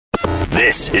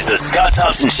This is the Scott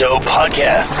Thompson Show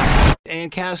podcast.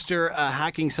 Ancaster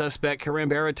hacking suspect Karen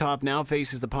Baratov now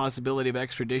faces the possibility of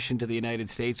extradition to the United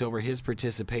States over his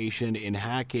participation in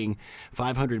hacking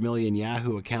 500 million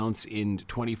Yahoo accounts in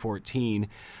 2014.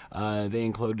 They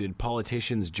included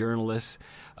politicians, journalists.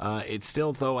 It's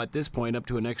still, though, at this point, up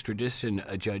to an extradition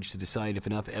judge to decide if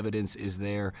enough evidence is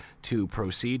there to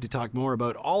proceed. To talk more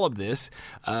about all of this,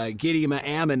 Gidi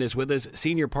Maaman is with us,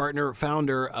 senior partner,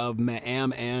 founder of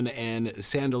Maaman and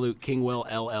Sandiloot Kingwell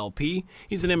LLP.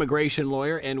 He's an immigration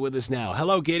lawyer and with us now.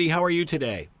 Hello, Gidi. How are you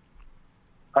today?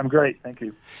 I'm great. Thank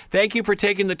you. Thank you for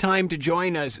taking the time to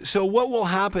join us. So what will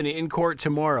happen in court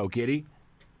tomorrow, Gidi?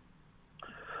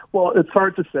 Well, it's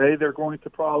hard to say. They're going to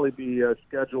probably be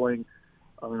scheduling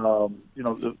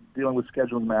dealing with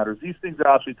scheduling matters. These things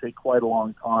actually take quite a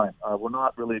long time. We're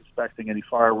not really expecting any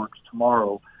fireworks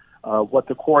tomorrow. What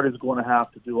the court is going to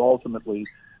have to do ultimately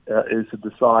is to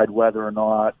decide whether or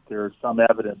not there's some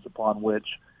evidence upon which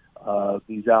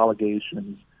these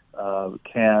allegations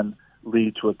can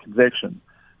lead to a conviction.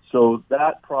 So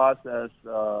that process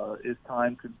is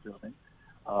time-consuming.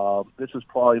 This is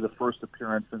probably the first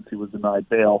appearance since he was denied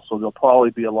bail, so there'll probably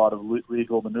be a lot of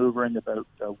legal maneuvering about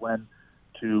when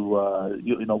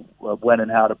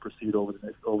and how to proceed over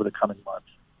the coming months.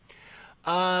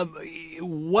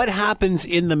 What happens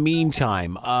in the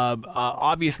meantime?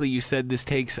 Obviously, you said this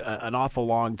takes an awful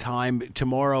long time.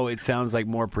 Tomorrow, it sounds like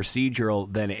more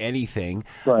procedural than anything.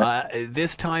 Right.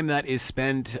 This time that is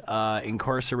spent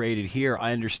incarcerated here,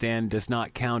 I understand, does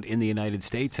not count in the United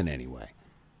States in any way.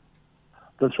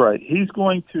 That's right. He's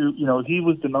going to, he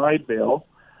was denied bail.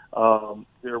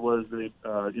 There was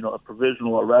a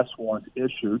provisional arrest warrant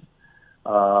issued,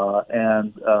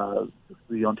 and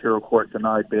the Ontario court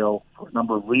denied bail for a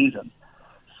number of reasons.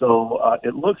 So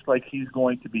it looks like he's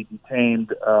going to be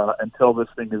detained until this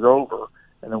thing is over,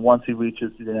 and then once he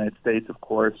reaches the United States, of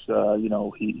course,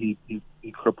 he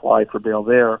could apply for bail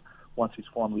there once he's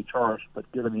formally charged.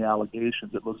 But given the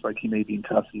allegations, it looks like he may be in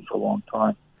custody for a long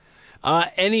time.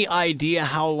 Any idea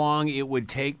how long it would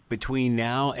take between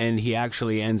now and he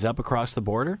actually ends up across the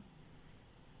border?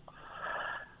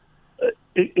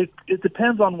 It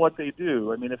depends on what they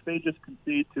do. I mean, if they just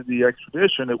concede to the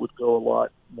extradition, it would go a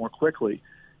lot more quickly.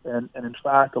 And in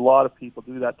fact, a lot of people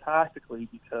do that tactically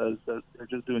because they're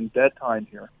just doing dead time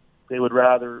here. They would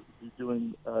rather be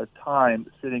doing time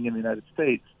sitting in the United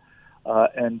States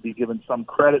and be given some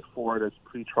credit for it as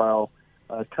pretrial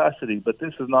custody, but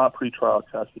this is not pretrial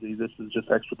custody. This is just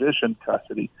extradition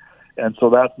custody, and so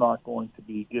that's not going to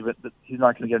be given. He's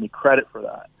not going to get any credit for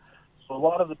that. So a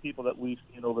lot of the people that we've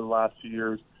seen over the last few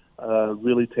years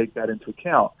really take that into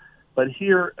account. But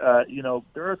here,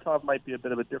 Baratov might be a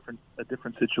bit of a different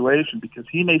situation because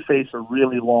he may face a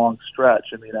really long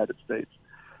stretch in the United States.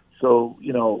 So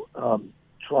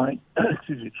trying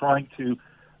to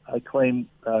claim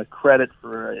credit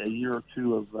for a year or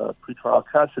two of pretrial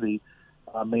custody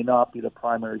may not be the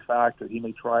primary factor. He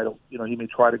may try to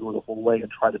go the whole way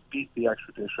and try to beat the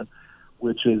extradition,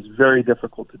 which is very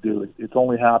difficult to do. It's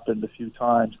only happened a few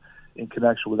times in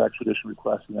connection with extradition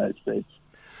requests in the United States.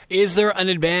 Is there an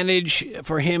advantage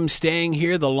for him staying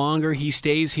here? The longer he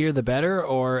stays here, the better?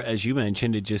 Or, as you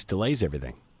mentioned, it just delays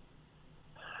everything?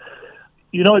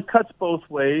 It cuts both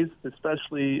ways,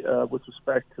 especially with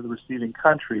respect to the receiving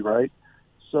country, right?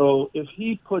 So if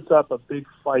he puts up a big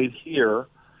fight here,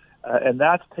 and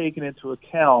that's taken into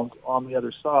account on the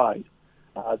other side,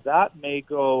 that may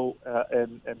go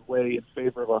and weigh in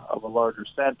favor of a larger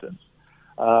sentence.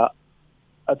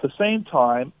 At the same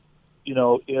time,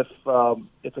 if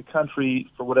a country,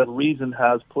 for whatever reason,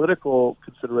 has political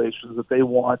considerations that they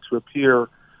want to appear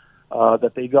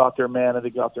that they got their man and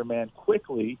they got their man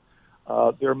quickly,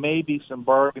 there may be some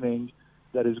bargaining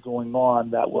that is going on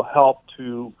that will help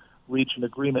to reach an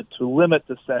agreement to limit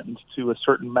the sentence to a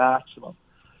certain maximum.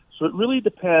 So it really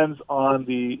depends on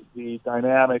the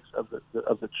dynamics of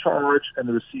the charge and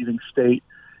the receiving state,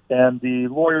 and the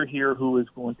lawyer here who is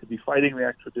going to be fighting the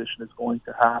extradition is going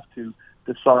to have to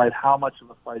decide how much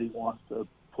of a fight he wants to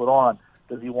put on.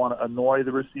 Does he want to annoy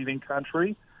the receiving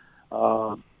country?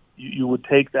 You would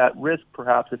take that risk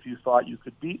perhaps if you thought you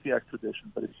could beat the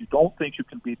extradition, but if you don't think you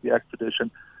can beat the extradition,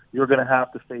 you're going to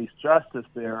have to face justice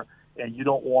there, and you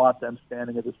don't want them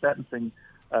standing at the sentencing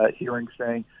hearing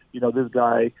saying, this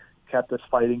guy kept us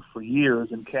fighting for years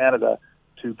in Canada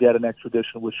to get an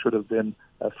extradition, which should have been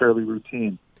fairly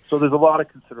routine. So there's a lot of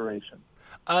consideration.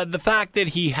 The fact that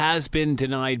he has been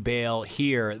denied bail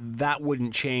here, that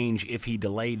wouldn't change if he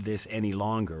delayed this any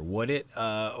longer, would it?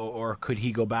 Or could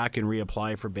he go back and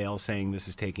reapply for bail saying this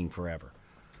is taking forever?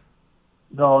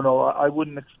 No, I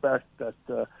wouldn't expect that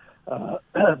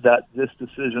that this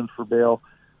decision for bail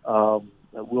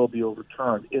will be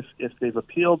overturned. If they've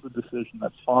appealed the decision,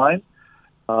 that's fine.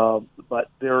 But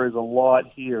there is a lot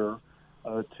here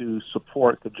to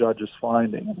support the judge's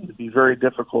finding. I mean, it'd be very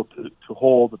difficult to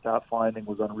hold that finding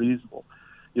was unreasonable.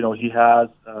 You know, he has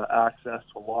access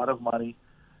to a lot of money.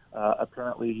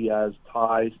 Apparently, he has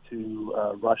ties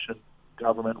to Russian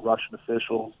government, Russian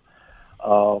officials.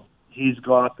 He's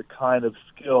got the kind of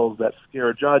skills that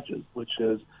scare judges, which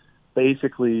is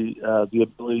basically the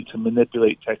ability to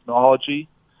manipulate technology.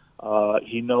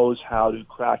 He knows how to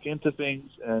crack into things,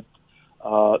 and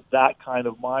that kind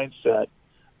of mindset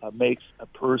makes a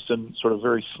person sort of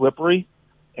very slippery,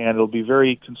 and it'll be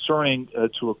very concerning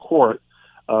to a court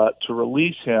to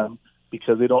release him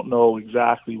because they don't know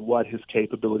exactly what his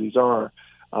capabilities are.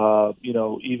 You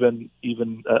know, even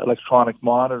electronic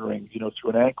monitoring, you know,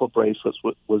 through an ankle bracelet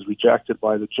was rejected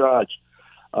by the judge,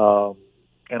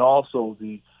 and also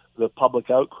the public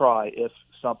outcry if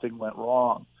something went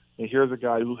wrong. And here's a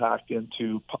guy who hacked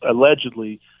into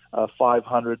allegedly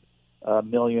 500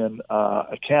 million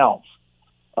accounts.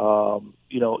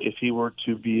 You know, if he were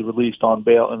to be released on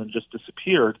bail and then just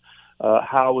disappeared,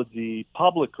 how would the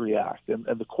public react? And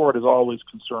the court is always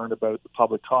concerned about the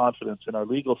public confidence in our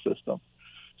legal system.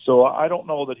 So I don't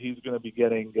know that he's going to be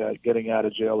getting out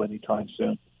of jail anytime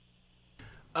soon.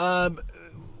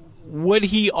 Would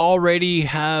he already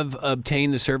have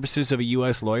obtained the services of a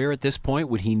U.S. lawyer at this point?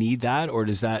 Would he need that, or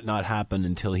does that not happen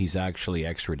until he's actually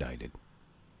extradited?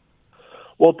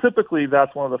 Well, typically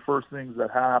that's one of the first things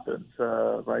that happens,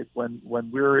 right? When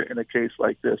we're in a case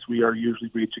like this, we are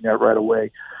usually reaching out right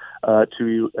away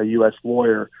to a U.S.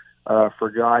 lawyer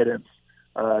for guidance,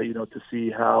 you know, to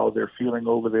see how they're feeling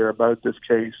over there about this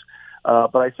case.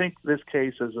 But I think this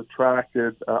case has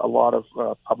attracted a lot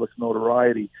of public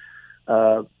notoriety.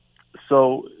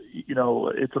 So, you know,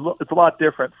 it's a lot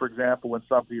different, for example, when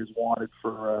somebody is wanted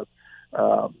for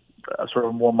a sort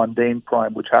of more mundane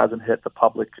crime which hasn't hit the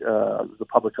public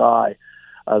eye.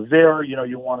 There, you know,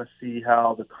 you want to see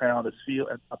how the Crown is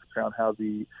feeling, not the Crown, how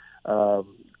the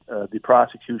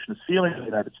prosecution is feeling in the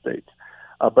United States.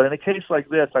 But in a case like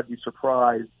this, I'd be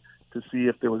surprised to see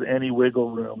if there was any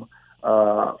wiggle room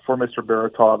for Mr.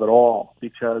 Baratov at all,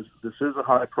 because this is a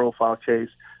high-profile case.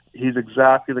 He's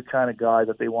exactly the kind of guy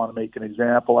that they want to make an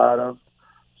example out of.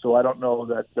 So I don't know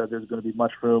that there's going to be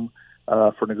much room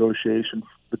for negotiation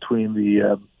between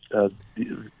the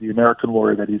American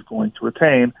lawyer that he's going to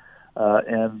retain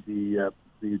and the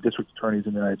district attorneys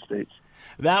in the United States.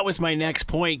 That was my next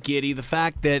point, Giddy. The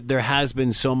fact that there has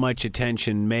been so much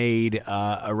attention made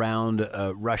around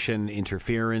Russian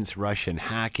interference, Russian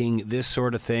hacking, this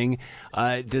sort of thing,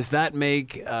 does that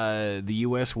make the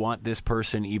U.S. want this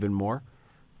person even more?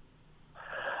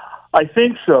 I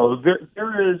think so.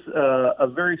 There is a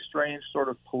very strange sort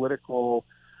of political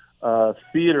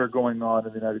theater going on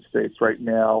in the United States right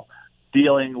now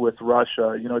dealing with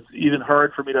Russia. You know, it's even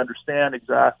hard for me to understand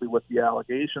exactly what the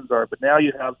allegations are, but now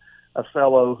you have a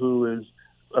fellow who is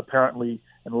apparently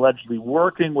and allegedly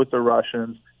working with the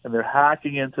Russians, and they're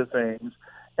hacking into things.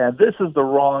 And this is the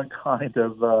wrong kind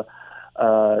of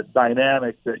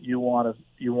dynamic that you want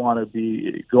to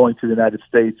be going to the United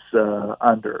States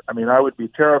under. I mean, I would be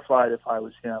terrified if I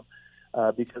was him,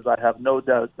 because I have no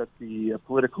doubt that the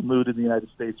political mood in the United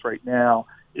States right now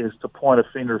is to point a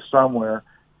finger somewhere,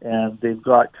 and they've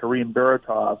got Karim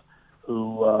Baratov,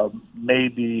 who may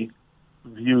be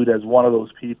viewed as one of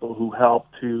those people who helped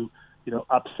to, you know,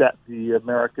 upset the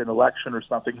American election or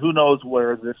something. Who knows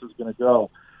where this is going to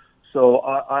go? So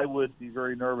I would be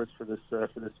very nervous for this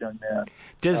young man.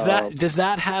 Does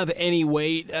that have any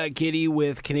weight, Giddy,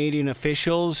 with Canadian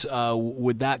officials?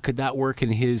 Could that work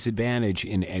in his advantage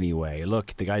in any way?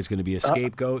 Look, the guy's going to be a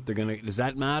scapegoat. Does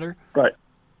that matter? Right.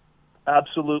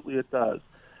 Absolutely, it does.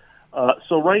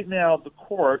 So right now, the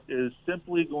court is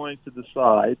simply going to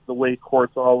decide, the way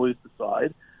courts always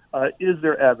decide, is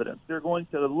there evidence? They're going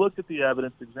to look at the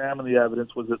evidence, examine the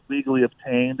evidence. Was it legally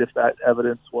obtained? If that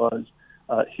evidence was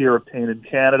here obtained in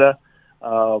Canada,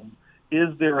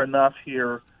 is there enough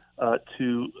here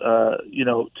to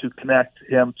connect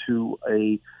him to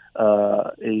a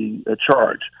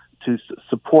charge, to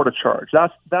support a charge?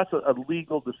 That's a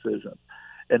legal decision,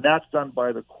 and that's done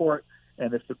by the court.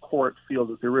 And if the court feels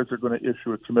that there is, they're going to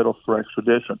issue a committal for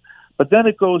extradition. But then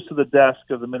it goes to the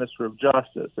desk of the Minister of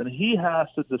Justice, and he has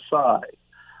to decide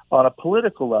on a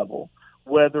political level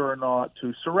whether or not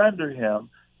to surrender him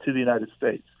to the United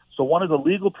States. So one is a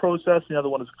legal process, the other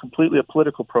one is completely a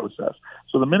political process.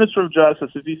 So the Minister of Justice,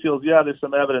 if he feels, yeah, there's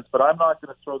some evidence, but I'm not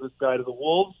going to throw this guy to the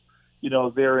wolves, you know,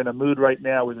 they're in a mood right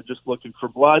now where they're just looking for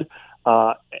blood,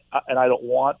 and I don't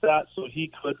want that, so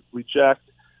he could reject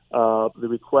the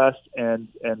request and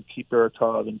keep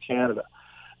Baratov in Canada.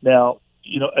 Now,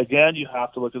 again, you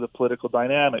have to look at the political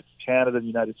dynamics. Canada and the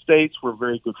United States were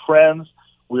very good friends.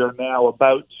 We are now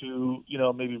about to,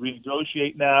 maybe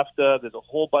renegotiate NAFTA. There's a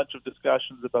whole bunch of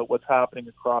discussions about what's happening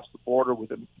across the border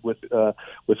with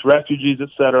refugees, et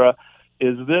cetera.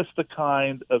 Is this the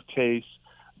kind of case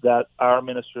that our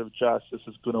Minister of Justice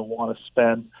is going to want to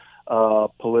spend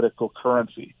political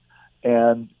currency?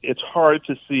 And it's hard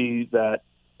to see that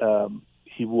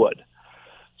he would.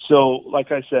 So,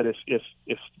 like I said, if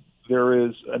there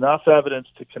is enough evidence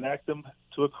to connect him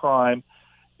to a crime,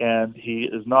 and he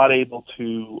is not able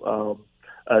to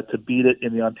beat it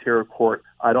in the Ontario court,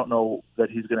 I don't know that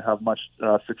he's going to have much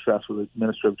success with the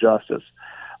Minister of Justice.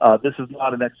 This is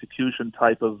not an execution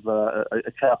type of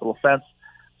a capital offense,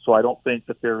 so I don't think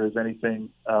that there is anything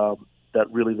that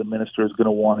really the minister is going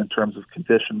to want in terms of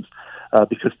conditions,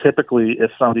 because typically if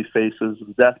somebody faces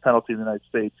the death penalty in the United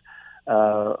States,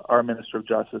 our Minister of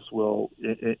Justice will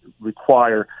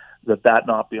require that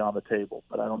not be on the table.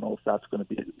 But I don't know if that's going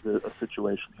to be a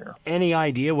situation here. Any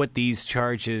idea what these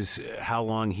charges, how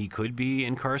long he could be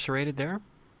incarcerated there?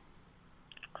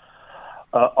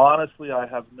 Honestly, I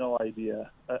have no idea.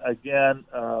 Again,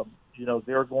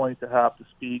 they're going to have to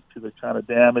speak to the kind of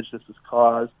damage this has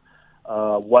caused,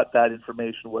 what that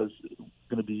information was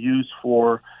going to be used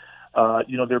for.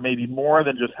 There may be more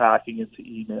than just hacking into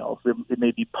emails. It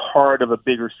may be part of a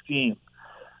bigger scheme.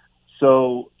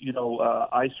 So,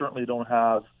 I certainly don't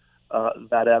have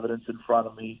that evidence in front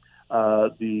of me.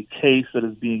 The case that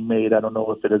is being made, I don't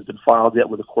know if it has been filed yet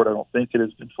with the court. I don't think it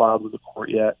has been filed with the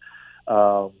court yet.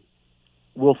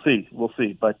 We'll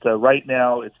see. But right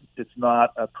now, it's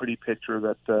not a pretty picture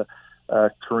that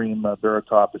Karim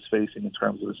Baratov is facing in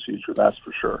terms of his future. That's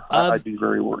for sure. I'd be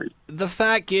very worried. The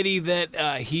fact, Giddy,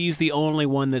 that he's the only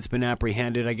one that's been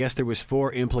apprehended. I guess there was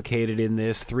 4 implicated in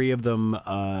this, 3 of them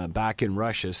back in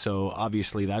Russia. So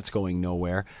obviously that's going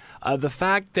nowhere. The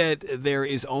fact that there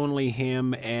is only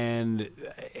him and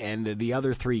the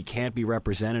other 3 can't be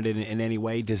represented in any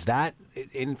way, does that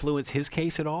influence his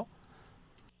case at all?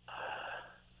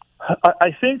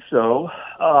 I think so.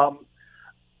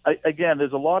 Again,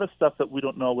 there's a lot of stuff that we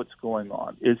don't know what's going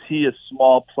on. Is he a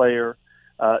small player?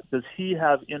 Does he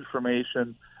have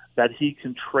information that he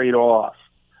can trade off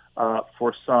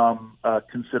for some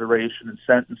consideration in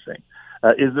sentencing?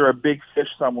 Is there a big fish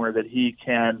somewhere that he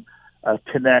can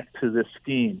connect to this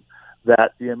scheme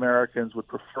that the Americans would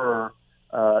prefer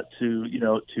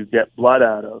to get blood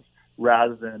out of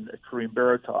rather than Karim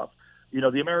Baratov?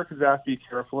 The Americans have to be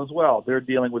careful as well. They're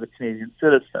dealing with a Canadian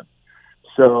citizen.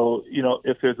 So,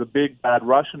 if there's a big bad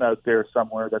Russian out there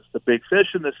somewhere that's the big fish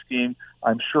in this scheme,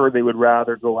 I'm sure they would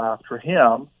rather go after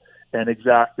him and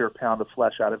exact their pound of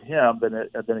flesh out of him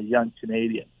than a young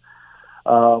Canadian.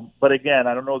 But again,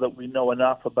 I don't know that we know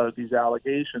enough about these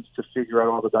allegations to figure out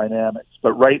all the dynamics.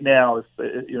 But right now,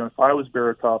 if I was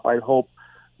Baratov, I'd hope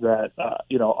that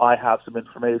I have some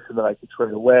information that I could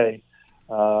trade away,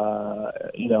 and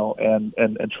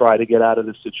try to get out of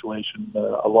this situation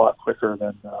a lot quicker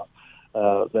than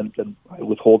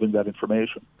withholding that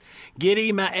information.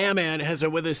 Giddy Ma'aman has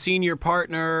with a senior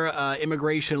partner,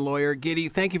 immigration lawyer. Giddy,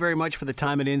 thank you very much for the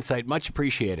time and insight. Much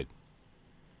appreciated.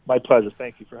 My pleasure.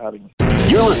 Thank you for having me.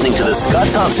 You're listening to The Scott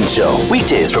Thompson Show,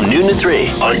 weekdays from noon to 3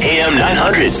 on AM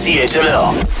 900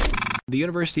 CHML. The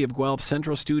University of Guelph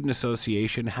Central Student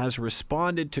Association has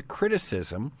responded to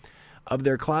criticism of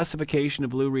their classification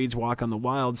of Lou Reed's Walk on the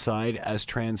Wild Side as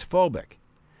transphobic,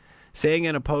 saying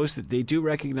in a post that they do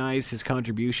recognize his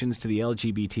contributions to the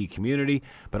LGBT community,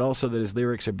 but also that his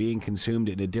lyrics are being consumed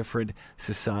in a different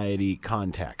society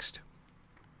context.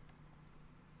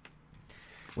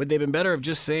 Would they have been better of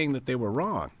just saying that they were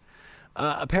wrong?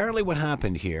 Apparently what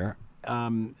happened here,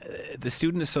 the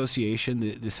Student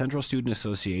Association, the Central Student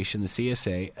Association, the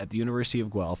CSA at the University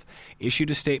of Guelph, issued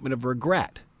a statement of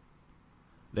regret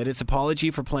that its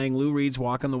apology for playing Lou Reed's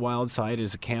Walk on the Wild Side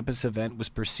as a campus event was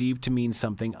perceived to mean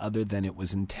something other than it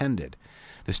was intended.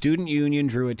 The student union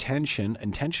drew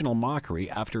intentional mockery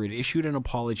after it issued an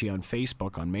apology on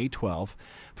Facebook on May 12th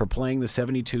for playing the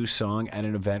 72 song at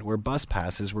an event where bus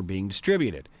passes were being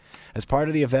distributed. As part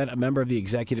of the event, a member of the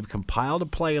executive compiled a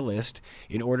playlist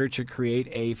in order to create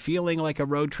a feeling like a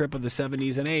road trip of the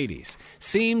 70s and 80s.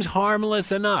 Seems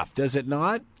harmless enough, does it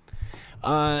not?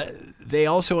 They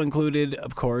also included,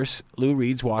 of course, Lou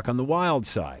Reed's Walk on the Wild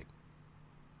Side.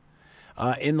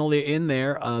 In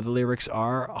there, the lyrics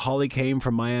are, Holly came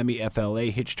from Miami, FLA,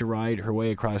 hitched a ride her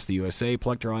way across the USA,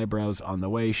 plucked her eyebrows on the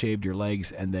way, shaved her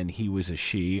legs, and then he was a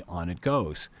she, on it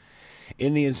goes.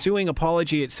 In the ensuing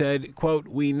apology, it said, quote,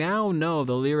 "We now know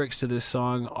the lyrics to this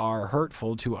song are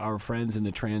hurtful to our friends in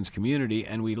the trans community,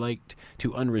 and we'd like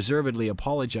to unreservedly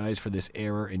apologize for this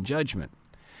error in judgment."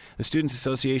 The Students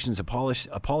Association's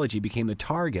apology became the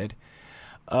target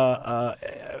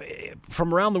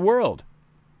from around the world.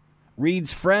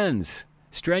 Reid's friends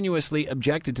strenuously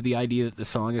objected to the idea that the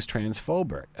song is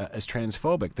transphobic,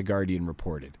 The Guardian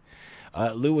reported.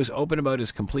 Lou was open about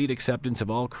his complete acceptance of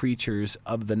all creatures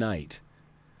of the night.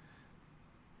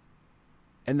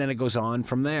 And then it goes on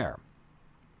from there.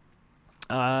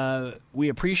 We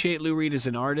appreciate Lou Reid as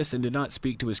an artist and did not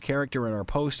speak to his character in our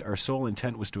post. Our sole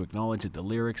intent was to acknowledge that the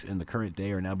lyrics in the current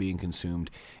day are now being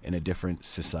consumed in a different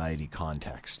society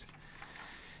context.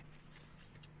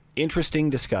 Interesting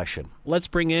discussion. Let's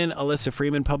bring in Alyssa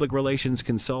Freeman, public relations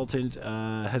consultant,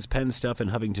 has penned stuff in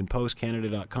Huffington Post,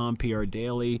 Canada.com, PR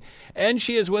Daily, and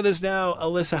she is with us now.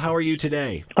 Alyssa, how are you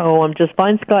today? Oh, I'm just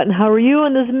fine, Scott, and how are you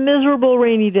on this miserable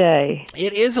rainy day?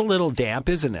 It is a little damp,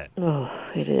 isn't it? Oh,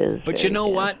 it is. But you know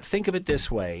what? Think of it this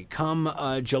way. Come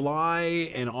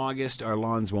July and August, our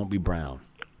lawns won't be brown.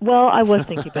 Well, I was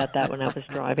thinking about that when I was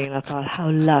driving, and I thought how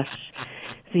lush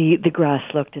the grass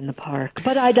looked in the park.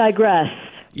 But I digress.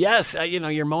 Yes,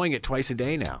 you're mowing it twice a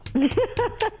day now. Do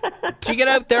you get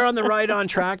out there on the ride-on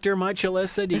tractor much,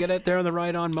 Alyssa? Do you get out there on the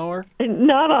ride-on mower?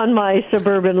 Not on my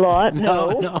suburban lot,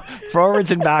 no.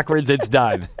 Forwards and backwards, it's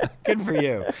done. Good for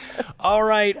you. All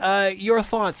right, your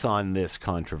thoughts on this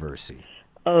controversy?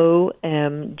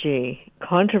 OMG.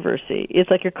 Controversy. It's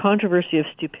like a controversy of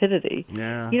stupidity.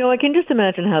 Yeah. I can just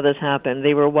imagine how this happened.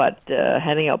 They were,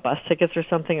 handing out bus tickets or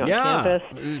something on campus?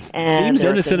 And seems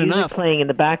innocent enough. Playing in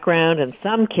the background, and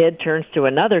some kid turns to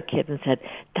another kid and said,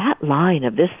 "That line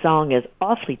of this song is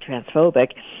awfully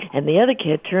transphobic." And the other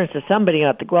kid turns to somebody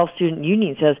at the Guelph Student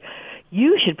Union and says,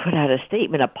 "You should put out a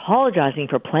statement apologizing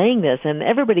for playing this." And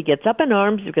everybody gets up in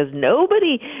arms because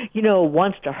nobody,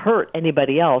 wants to hurt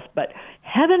anybody else. But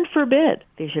heaven forbid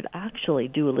they should actually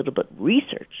do a little bit of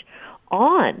research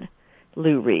on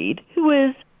Lou Reid, who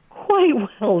is quite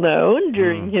well known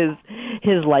during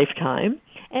his lifetime,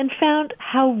 and found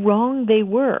how wrong they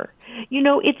were.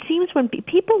 It seems when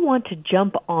people want to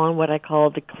jump on what I call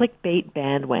the clickbait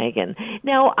bandwagon.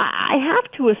 Now, I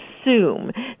have to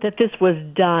assume that this was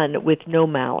done with no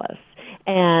malice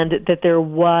and that there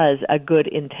was a good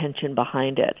intention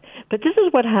behind it. But this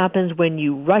is what happens when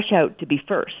you rush out to be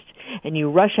first and you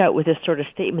rush out with this sort of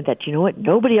statement that,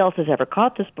 nobody else has ever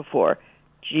caught this before.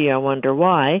 Gee, I wonder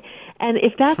why. And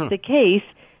if that's the case,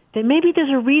 then maybe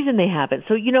there's a reason they haven't.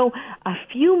 So, a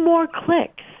few more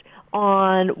clicks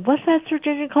on, what's that search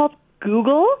engine called?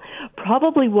 Google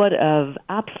probably would have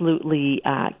absolutely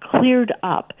cleared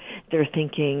up their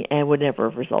thinking and would never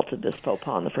have resulted this faux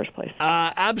pas in the first place.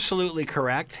 Absolutely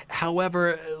correct.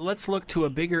 However, let's look to a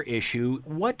bigger issue.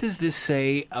 What does this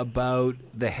say about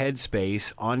the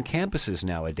headspace on campuses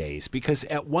nowadays? Because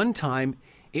at one time,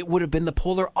 it would have been the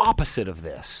polar opposite of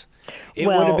this. It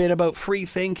would have been about free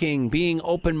thinking, being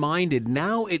open-minded.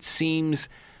 Now it seems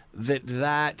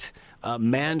that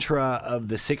mantra of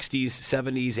the 60s,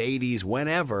 70s, 80s,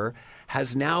 whenever,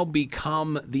 has now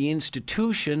become the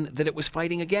institution that it was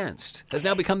fighting against, has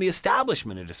now become the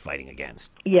establishment it is fighting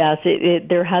against. Yes,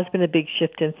 there has been a big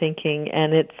shift in thinking,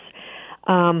 and it's,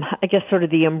 I guess sort of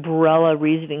the umbrella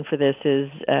reasoning for this is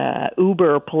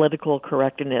uber political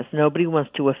correctness. Nobody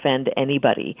wants to offend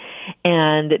anybody.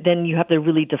 And then you have to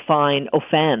really define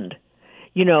offend.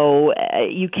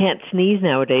 You can't sneeze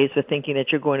nowadays with thinking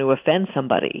that you're going to offend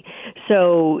somebody.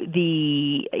 So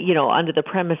under the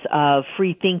premise of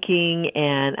free thinking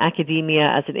and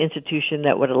academia as an institution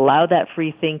that would allow that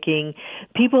free thinking,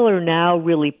 people are now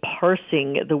really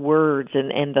parsing the words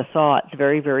and the thoughts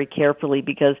very, very carefully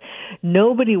because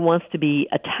nobody wants to be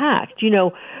attacked.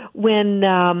 When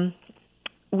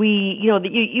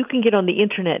you can get on the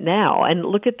internet now and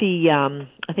look at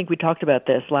I think we talked about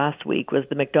this last week, was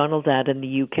the McDonald's ad in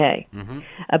the UK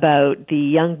about the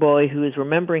young boy who is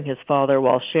remembering his late father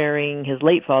while sharing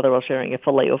a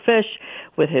Filet-O-Fish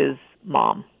with his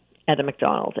mom at a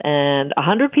McDonald's. And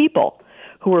 100 people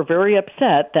who were very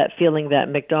upset that feeling that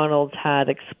McDonald's had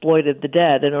exploited the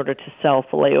dead in order to sell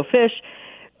Filet-O-Fish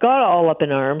got all up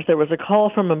in arms. There was a call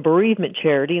from a bereavement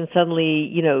charity, and suddenly,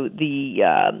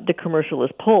 the commercial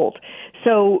is pulled.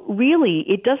 So really,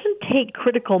 it doesn't take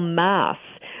critical mass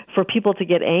for people to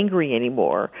get angry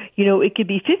anymore. It could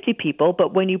be 50 people,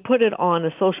 but when you put it on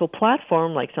a social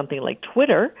platform like something like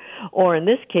Twitter, or in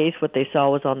this case, what they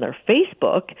saw was on their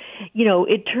Facebook,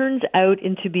 it turns out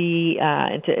into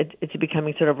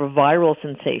becoming sort of a viral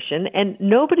sensation, and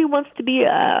nobody wants to be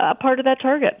a part of that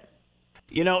target.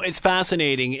 You know, it's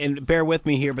fascinating, and bear with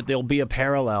me here, but there'll be a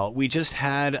parallel. We just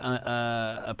had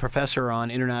a professor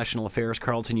on international affairs,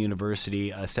 Carleton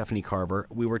University, Stephanie Carver.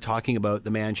 We were talking about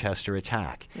the Manchester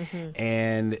attack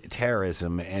and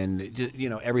terrorism and, you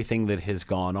know, everything that has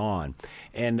gone on.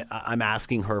 And I'm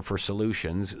asking her for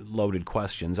solutions, loaded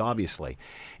questions, obviously.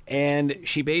 And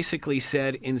she basically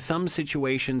said, in some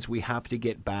situations, we have to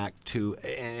get back to,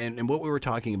 and what we were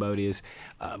talking about is,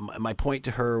 my point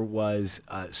to her was,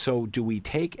 so do we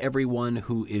take everyone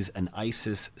who is an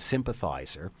ISIS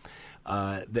sympathizer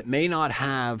that may not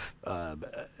have,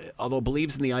 although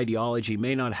believes in the ideology,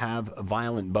 may not have a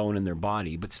violent bone in their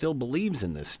body, but still believes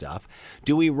in this stuff?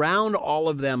 Do we round all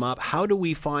of them up? How do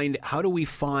we find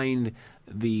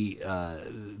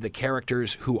the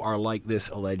characters who are like this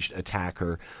alleged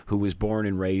attacker who was born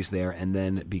and raised there and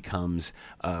then becomes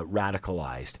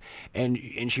radicalized? And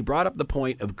she brought up the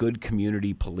point of good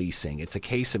community policing. It's a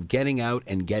case of getting out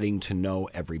and getting to know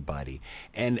everybody.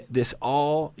 And this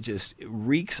all just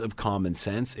reeks of common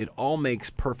sense. It all makes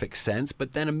perfect sense.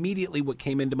 But then immediately what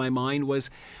came into my mind was,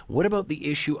 what about the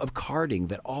issue of carding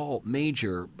that all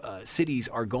major cities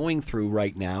are going through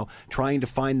right now, trying to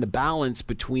find the balance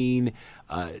between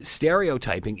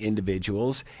stereotyping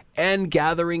individuals and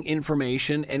gathering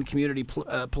information and community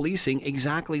policing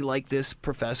exactly like this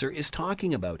professor is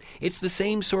talking about. It's the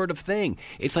same sort of thing.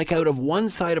 It's like out of one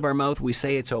side of our mouth we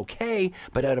say it's okay,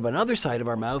 but out of another side of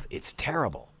our mouth it's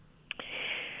terrible.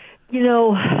 You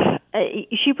know,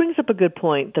 she brings up a good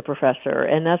point, the professor,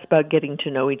 and that's about getting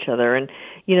to know each other. And,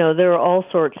 you know, there are all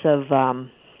sorts of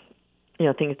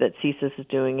things that CSIS is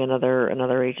doing and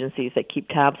other agencies that keep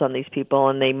tabs on these people,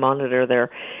 and they monitor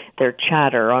their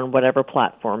chatter on whatever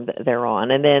platform that they're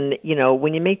on. And then, you know,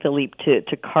 when you make the leap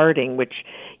to carding, which,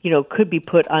 you know, could be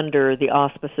put under the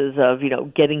auspices of, you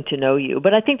know, getting to know you.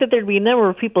 But I think that there'd be a number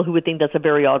of people who would think that's a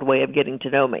very odd way of getting to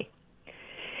know me.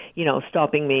 You know,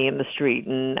 stopping me in the street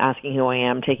and asking who I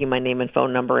am, taking my name and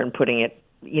phone number and putting it,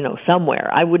 you know,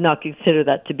 somewhere. I would not consider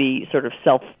that to be sort of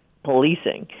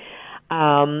self-policing.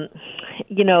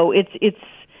 You know, it's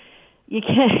you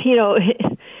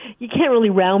can't really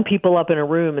round people up in a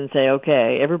room and say,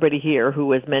 okay, everybody here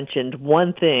who has mentioned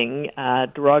one thing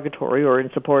derogatory or in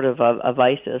support of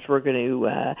ISIS, we're going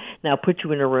to now put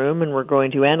you in a room and we're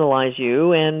going to analyze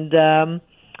you and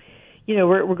you know,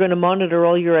 we're going to monitor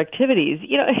all your activities.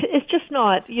 You know, it's just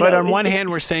not. But on one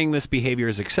hand, we're saying this behavior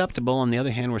is acceptable. On the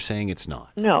other hand, we're saying it's not.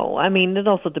 No, I mean, it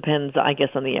also depends, I guess,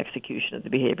 on the execution of the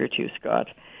behavior too, Scott.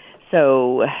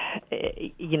 So,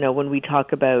 you know, when we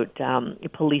talk about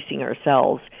policing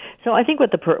ourselves, so I think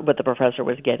what the professor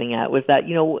was getting at was that,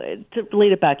 you know, to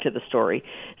relate it back to the story.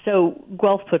 So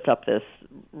Guelph puts up this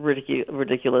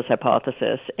ridiculous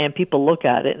hypothesis, and people look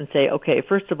at it and say, okay,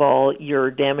 first of all,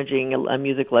 you're damaging a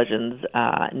music legend's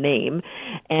name,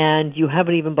 and you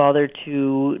haven't even bothered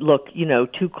to look, you know,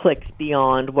 2 clicks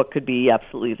beyond what could be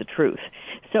absolutely the truth.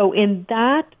 So in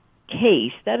that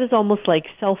case, that is almost like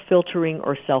self-filtering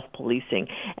or self-policing.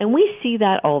 And we see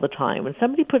that all the time. When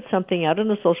somebody puts something out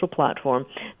on a social platform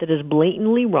that is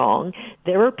blatantly wrong,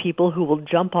 there are people who will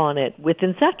jump on it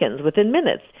within seconds, within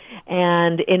minutes,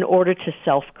 and in order to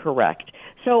self-correct.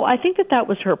 So I think that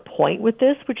was her point with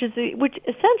this, which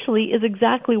essentially is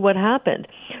exactly what happened.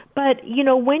 But, you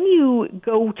know, when you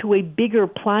go to a bigger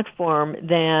platform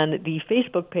than the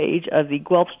Facebook page of the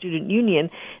Guelph Student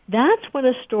Union, that's when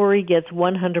a story gets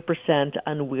 100%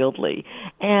 unwieldy.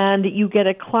 And you get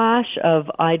a clash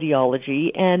of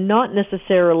ideology, and not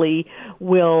necessarily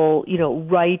will, you know,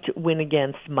 right win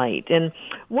against might. And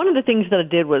one of the things that I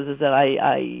did was that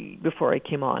I before I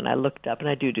came on, I looked up, and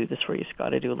I do this for you,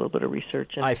 Scott. I do a little bit of research.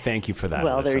 And, I thank you for that.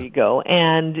 Well, Alyssa. There you go.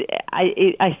 And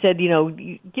I said, you know,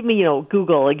 give me, you know,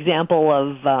 Google example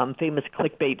of famous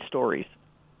clickbait stories,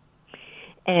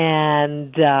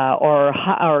 and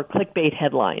or clickbait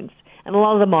headlines, and a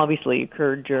lot of them obviously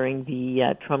occurred during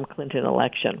the Trump-Clinton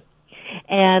election.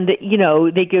 And you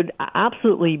know, they could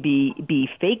absolutely be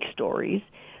fake stories,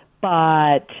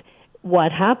 but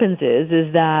what happens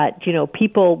is that, you know,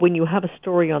 people, when you have a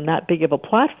story on that big of a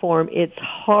platform, it's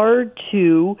hard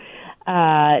to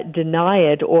deny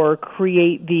it or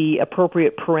create the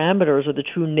appropriate parameters or the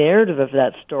true narrative of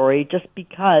that story, just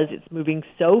because it's moving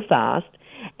so fast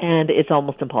and it's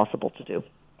almost impossible to do.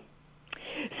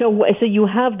 So you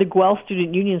have the Guelph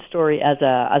Student Union story as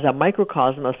a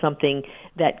microcosm of something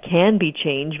that can be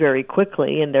changed very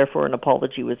quickly, and therefore an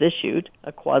apology was issued,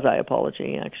 a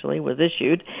quasi-apology actually was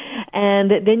issued.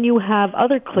 And then you have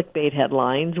other clickbait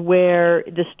headlines where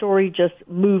the story just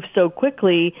moves so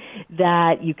quickly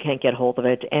that you can't get hold of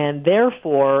it, and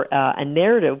therefore a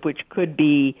narrative which could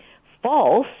be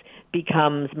false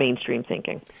becomes mainstream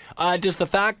thinking. Does the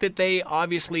fact that they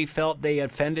obviously felt they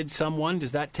offended someone,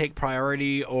 does that take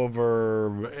priority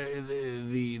over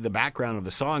the background of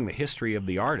the song, the history of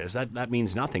the artist? That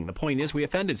means nothing. The point is we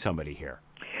offended somebody here.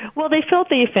 Well, they felt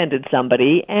they offended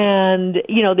somebody, and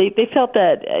they felt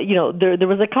that there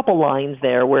was a couple lines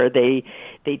there where they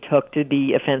took to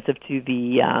be offensive to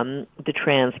the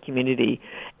trans community,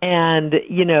 and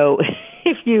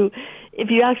if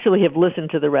you actually have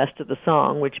listened to the rest of the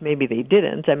song, which maybe they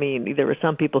didn't, I mean, there were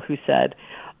some people who said,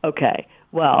 okay,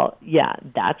 well, yeah,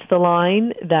 that's the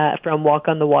line that from Walk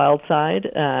on the Wild Side.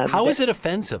 How is it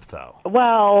offensive, though?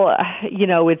 Well,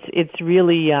 it's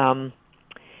really.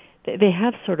 They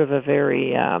have sort of a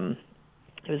very, it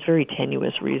was very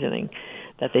tenuous reasoning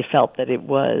that they felt that it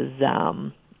was,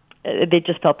 they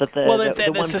just felt that the one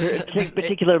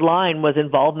particular line was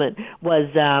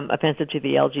offensive to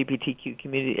the LGBTQ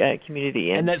community.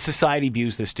 And that society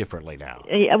views this differently now.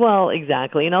 Well,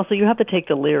 exactly. And also you have to take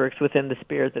the lyrics within the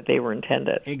spirit that they were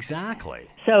intended. Exactly.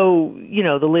 So,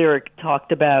 the lyric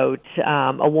talked about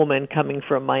a woman coming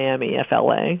from Miami,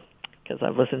 FLA, because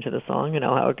I've listened to the song, I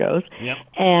know how it goes. Yep.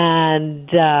 And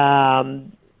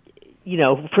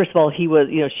first of all, he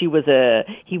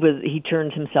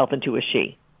turned himself into a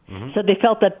she. Mm-hmm. So they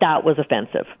felt that was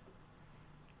offensive.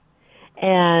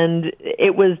 And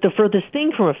it was the furthest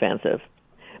thing from offensive.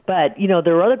 But,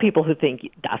 there are other people who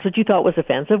think that's what you thought was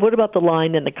offensive. What about the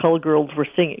line and the colored girls were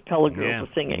singing? Yeah,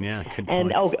 good point.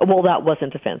 And that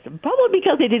wasn't offensive. Probably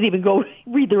because they didn't even go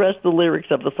read the rest of the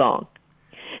lyrics of the song.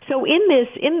 So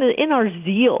in our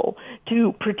zeal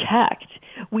to protect,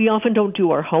 we often don't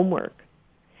do our homework.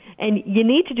 And you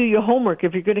need to do your homework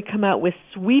if you're going to come out with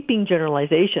sweeping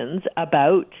generalizations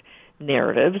about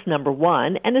narratives, number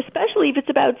one, and especially if it's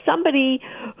about somebody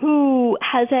who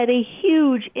has had a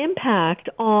huge impact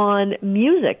on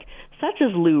music, such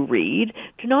as Lou Reed,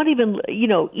 to not even,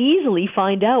 easily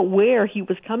find out where he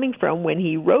was coming from when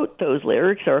he wrote those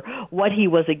lyrics or what he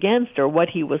was against or what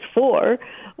he was for,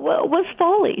 was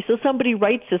folly. So somebody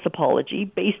writes this apology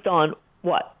based on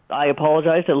what? I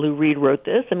apologize that Lou Reed wrote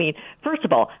this. I mean, first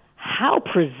of all, how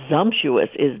presumptuous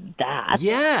is that?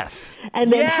 Yes.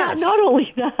 And then not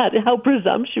only that, how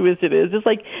presumptuous it is. It's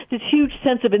like this huge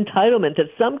sense of entitlement that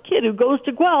some kid who goes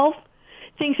to Guelph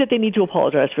thinks that they need to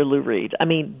apologize for Lou Reed. I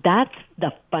mean, that's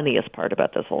the funniest part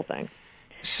about this whole thing.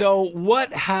 So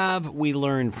what have we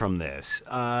learned from this?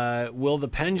 Will the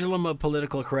pendulum of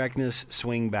political correctness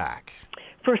swing back?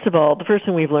 First of all, the first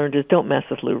thing we've learned is don't mess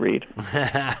with Lou Reed.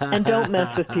 And don't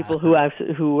mess with people who are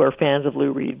fans of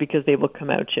Lou Reed, because they will come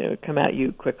at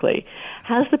you quickly.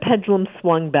 Has the pendulum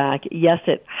swung back? Yes,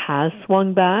 it has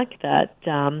swung back. But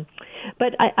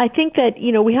I think that,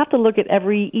 we have to look at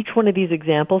each one of these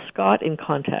examples, Scott, in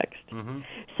context. Mm-hmm.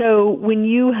 So when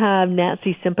you have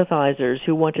Nazi sympathizers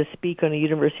who want to speak on a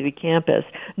university campus,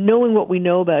 knowing what we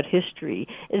know about history,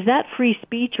 is that free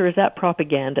speech or is that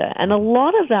propaganda? And a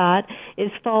lot of that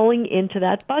is falling into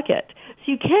that bucket.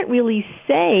 So you can't really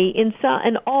say in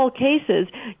all cases,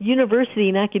 university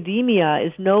and academia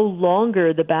is no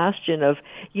longer the bastion of,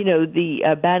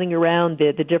 the batting around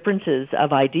the differences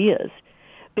of ideas.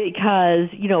 Because,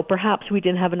 perhaps we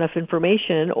didn't have enough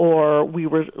information or we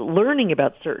were learning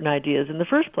about certain ideas in the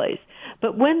first place.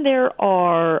 But when there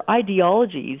are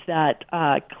ideologies that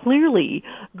clearly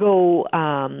go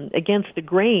against the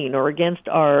grain or against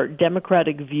our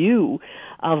democratic view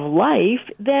of life,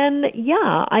 then,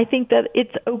 I think that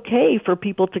it's okay for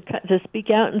people to speak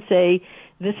out and say,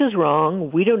 this is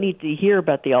wrong, we don't need to hear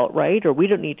about the alt-right, or we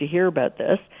don't need to hear about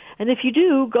this. And if you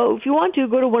want to,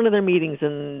 go to one of their meetings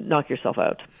and knock yourself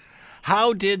out.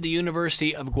 How did the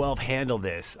University of Guelph handle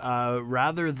this?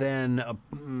 Rather than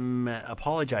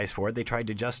apologize for it, they tried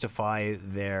to justify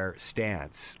their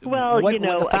stance. Well, who wrote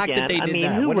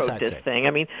this thing?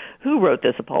 I mean, who wrote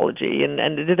this apology?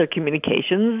 And did their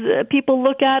communications people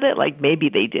look at it? Like, maybe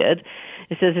they did.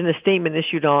 It says in a statement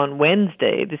issued on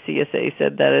Wednesday, the CSA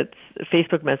said that its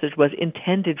Facebook message was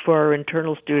intended for our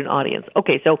internal student audience.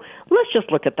 Okay, so let's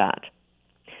just look at that.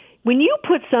 When you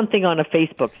put something on a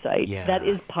Facebook site that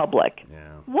is public,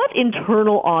 what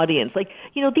internal audience? Like,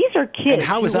 these are kids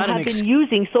who have been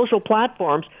using social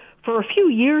platforms for a few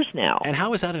years now. And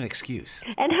how is that an excuse?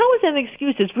 And how is that an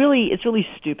excuse? It's really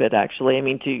stupid, actually. I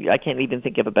mean, I can't even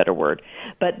think of a better word.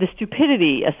 But the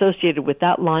stupidity associated with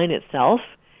that line itself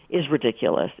is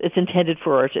ridiculous. It's intended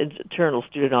for our internal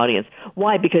student audience.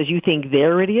 Why? Because you think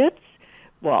they're idiots?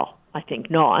 Well, I think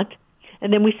not.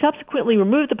 And then we subsequently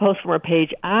removed the post from our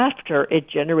page after it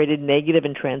generated negative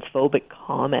and transphobic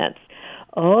comments.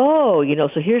 oh,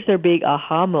 so here's their big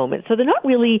aha moment. So they're not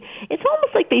really, it's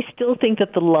almost like they still think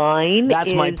that the line That's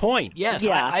is, my point. Yes.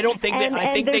 Yeah. I don't think that,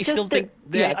 I think they still think,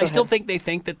 I still think they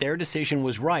think that their decision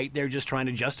was right. They're just trying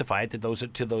to justify it to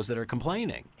those that are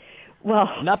complaining. Well,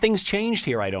 nothing's changed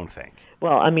here, I don't think.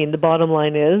 Well, I mean, the bottom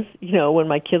line is, when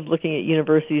my kid's looking at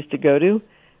universities to go to,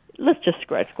 let's just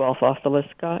scratch golf off the list,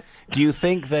 Scott. Do you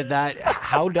think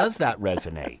how does that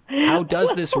resonate? How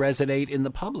does this resonate in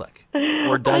the public?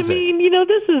 Or does it? I mean,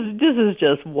 this is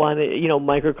just one,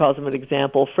 microcosm, an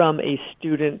example from a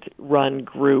student-run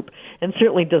group, and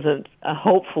certainly doesn't,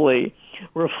 hopefully,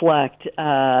 reflect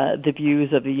the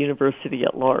views of the university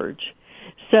at large.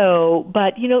 So,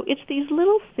 but, it's these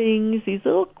little things, these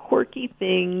little quirky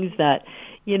things that,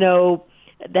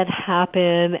 that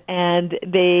happen, and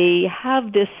they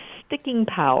have this sticking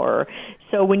power.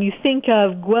 So when you think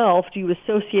of Guelph, do you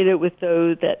associate it with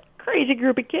that crazy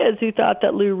group of kids who thought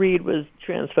that Lou Reed was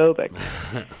transphobic?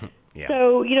 Yeah.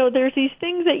 So, there's these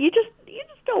things that you just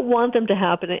don't want them to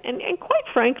happen. And quite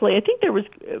frankly, I think there was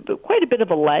quite a bit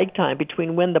of a lag time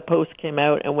between when the post came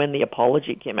out and when the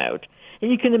apology came out. And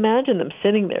you can imagine them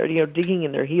sitting there, digging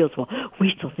in their heels. Well,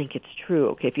 we still think it's true.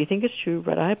 Okay, if you think it's true,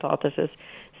 write a hypothesis.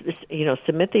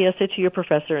 Submit the essay to your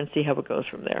professor and see how it goes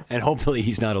from there. And hopefully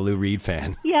he's not a Lou Reed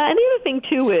fan. Yeah, and the other thing,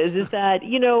 too, is that,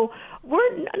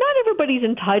 not everybody's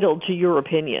entitled to your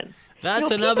opinion.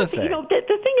 That's another thing. The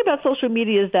thing about social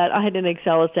media is that I had an egg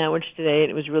salad sandwich today,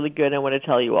 and it was really good, and I want to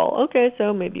tell you all. Okay,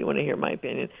 so maybe you want to hear my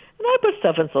opinion. And I put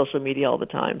stuff on social media all the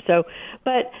time. So,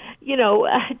 but,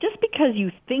 just because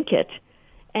you think it,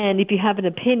 and if you have an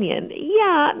opinion,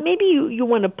 yeah, maybe you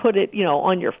want to put it,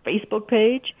 on your Facebook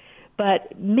page,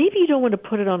 but maybe you don't want to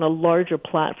put it on a larger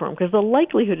platform, because the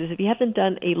likelihood is if you haven't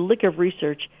done a lick of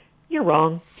research, you're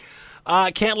wrong.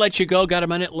 Can't let you go. Got a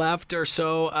minute left or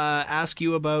so. Ask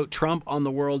you about Trump on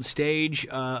the world stage.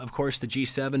 Of course, the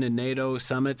G7 and NATO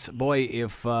summits. Boy,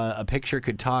 if a picture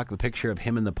could talk, the picture of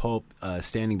him and the Pope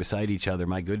standing beside each other,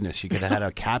 my goodness, you could have had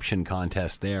a caption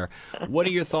contest there. What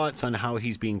are your thoughts on how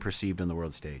he's being perceived on the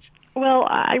world stage? Well,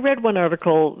 I read one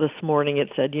article this morning. It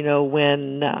said,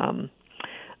 when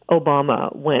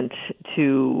Obama went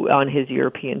on his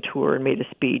European tour and made a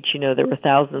speech, there were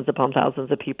thousands upon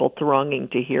thousands of people thronging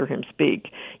to hear him speak.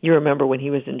 You remember when he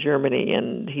was in Germany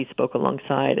and he spoke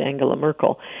alongside Angela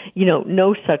Merkel.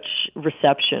 No such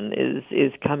reception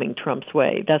is coming Trump's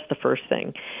way. That's the first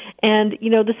thing. And,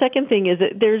 the second thing is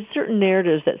that there's certain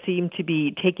narratives that seem to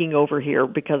be taking over here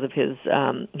because of his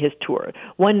tour.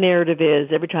 One narrative is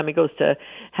every time he goes to,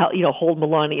 hold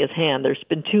Melania's hand, there's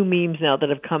been 2 memes now that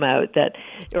have come out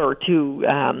or 2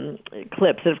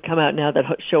 clips that have come out now that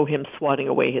show him swatting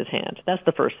away his hand. That's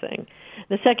the first thing.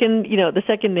 The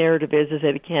second narrative is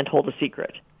that he can't hold a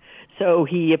secret. So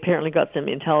he apparently got some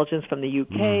intelligence from the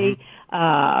UK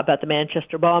about the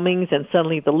Manchester bombings, and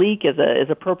suddenly the leak is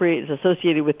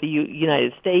associated with the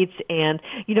United States. And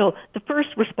the first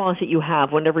response that you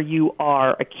have whenever you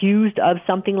are accused of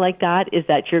something like that is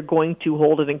that you're going to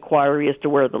hold an inquiry as to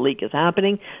where the leak is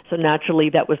happening. So naturally,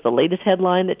 that was the latest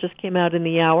headline that just came out in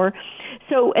the hour.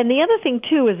 So, and the other thing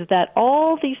too is that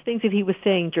all these things that he was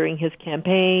saying during his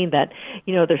campaign, that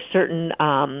there's certain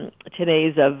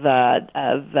today's of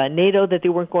NATO that they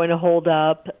weren't going to hold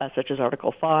up, such as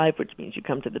Article 5, which means you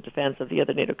come to the defense of the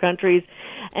other NATO countries.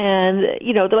 And,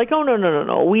 they're like, oh,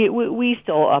 no. We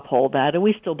still uphold that, and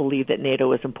we still believe that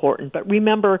NATO is important. But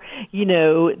remember,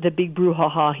 the big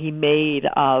brouhaha he made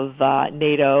of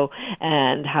NATO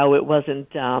and how it wasn't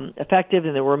effective,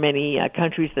 and there were many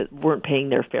countries that weren't paying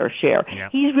their fair share. Yeah.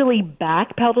 He's really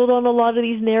backpedaled on a lot of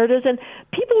these narratives, and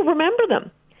people remember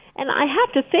them. And I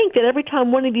have to think that every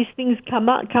time one of these things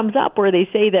comes up where they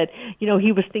say that,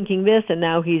 he was thinking this and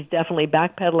now he's definitely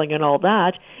backpedaling and all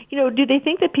that, do they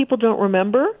think that people don't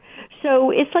remember? So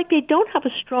it's like they don't have a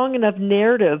strong enough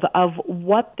narrative of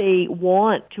what they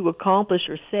want to accomplish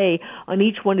or say on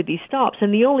each one of these stops.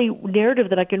 And the only narrative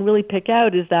that I can really pick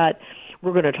out is that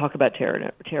we're going to talk about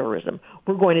terrorism.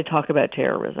 We're going to talk about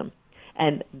terrorism.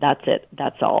 And that's it.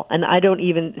 That's all. And I don't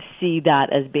even see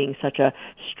that as being such a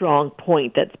strong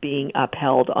point that's being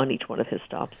upheld on each one of his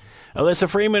stops. Alyssa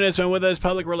Freeman has been with us,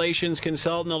 public relations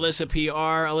consultant, Alyssa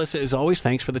PR. Alyssa, as always,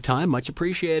 thanks for the time. Much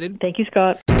appreciated. Thank you,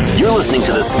 Scott. You're listening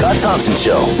to The Scott Thompson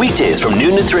Show, weekdays from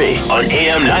noon to 3 on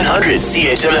AM 900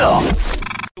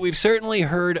 CHML. We've certainly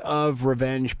heard of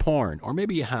revenge porn, or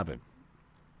maybe you haven't.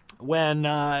 When,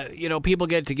 people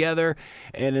get together,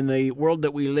 and in the world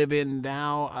that we live in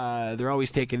now, they're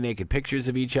always taking naked pictures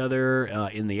of each other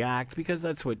in the act, because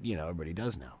that's what, everybody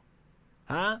does now.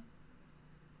 Huh?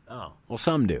 Oh, well,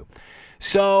 some do.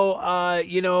 So,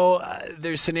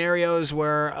 there's scenarios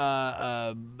where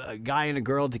a guy and a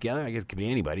girl together, I guess it could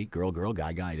be anybody, girl,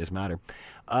 guy, it doesn't matter.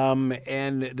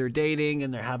 And they're dating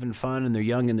and they're having fun and they're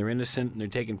young and they're innocent and they're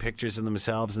taking pictures of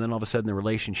themselves, and then all of a sudden the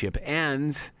relationship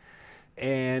ends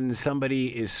and somebody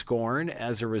is scorned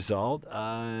as a result.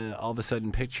 All of a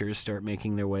sudden pictures start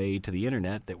making their way to the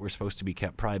internet that were supposed to be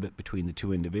kept private between the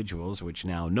two individuals, which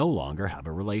now no longer have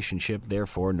a relationship,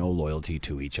 therefore no loyalty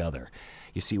to each other.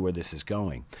 You see where this is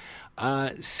going.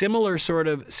 Similar sort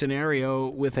of scenario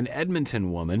with an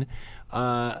Edmonton woman.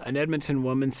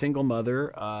 Single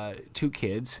mother, 2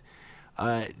 kids,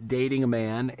 dating a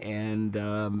man, and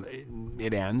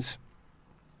it ends.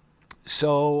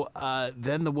 So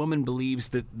then the woman believes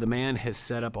that the man has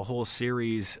set up a whole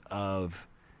series of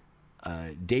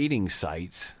dating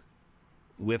sites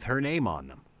with her name on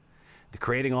them,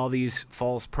 creating all these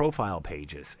false profile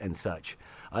pages and such,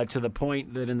 to the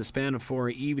point that in the span of 4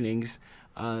 evenings,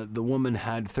 the woman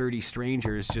had 30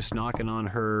 strangers just knocking on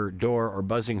her door or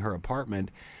buzzing her apartment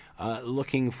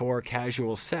looking for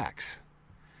casual sex.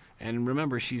 And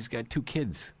remember, she's got 2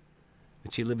 kids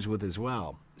that she lives with as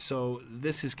well. So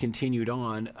this has continued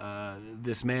on.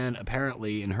 This man,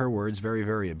 apparently, in her words, very,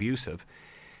 very abusive.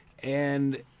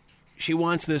 And she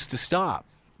wants this to stop,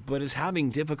 but is having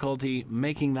difficulty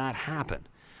making that happen.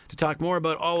 To talk more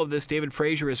about all of this, David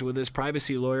Fraser is with us,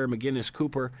 privacy lawyer, McGinnis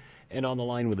Cooper, and on the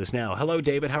line with us now. Hello,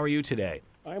 David. How are you today?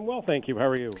 I'm well, thank you. How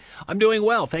are you? I'm doing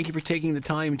well. Thank you for taking the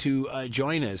time to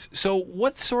join us. So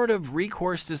what sort of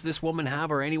recourse does this woman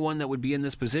have, or anyone that would be in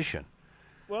this position?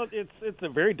 Well, it's a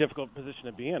very difficult position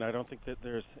to be in. I don't think that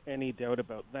there's any doubt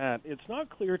about that. It's not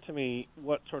clear to me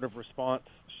what sort of response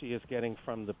she is getting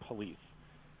from the police,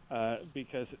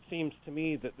 because it seems to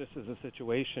me that this is a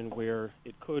situation where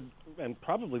it could, and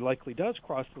probably likely does,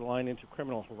 cross the line into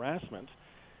criminal harassment.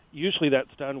 Usually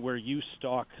that's done where you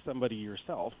stalk somebody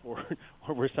yourself, or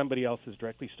where somebody else is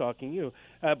directly stalking you.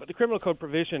 But the criminal code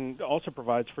provision also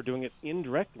provides for doing it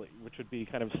indirectly, which would be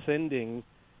kind of sending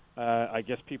I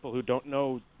guess people who don't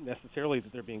know necessarily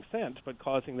that they're being sent, but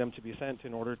causing them to be sent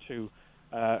in order to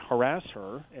harass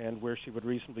her, and where she would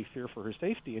reasonably fear for her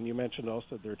safety. And you mentioned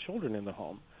also their children in the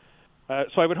home.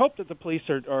 So I would hope that the police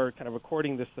are kind of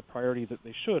according this the priority that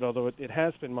they should, although it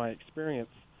has been my experience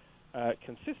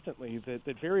consistently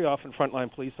that very often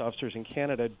frontline police officers in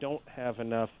Canada don't have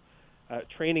enough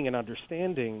training and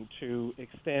understanding to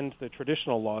extend the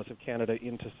traditional laws of Canada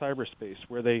into cyberspace,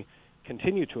 where they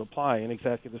continue to apply in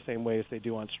exactly the same way as they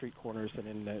do on street corners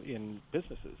and in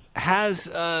businesses. Has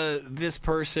this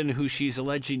person who she's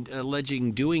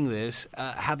alleging doing this,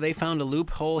 have they found a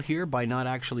loophole here by not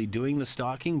actually doing the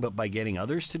stalking, but by getting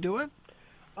others to do it?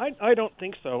 I don't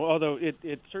think so, although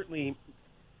it certainly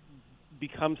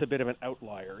becomes a bit of an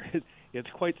outlier. It's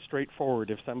quite straightforward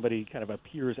if somebody kind of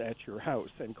appears at your house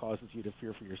and causes you to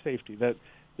fear for your safety. That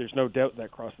there's no doubt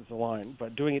that crosses the line.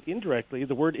 But doing it indirectly,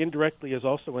 the word indirectly is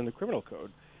also in the criminal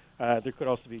code. There could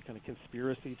also be kind of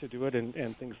conspiracy to do it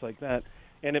and things like that.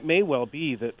 And it may well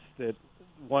be that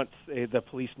once the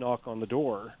police knock on the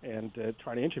door and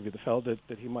try to interview the fellow,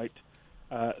 that he might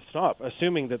stop,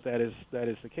 assuming that is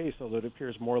the case, although it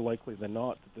appears more likely than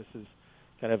not that this is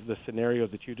kind of the scenario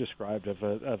that you described of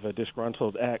a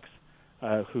disgruntled ex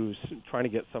who's trying to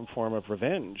get some form of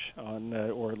revenge on,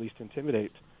 or at least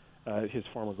intimidate his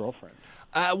former girlfriend.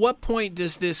 At what point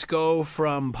does this go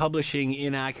from publishing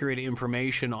inaccurate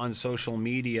information on social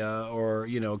media or,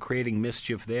 creating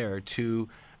mischief there to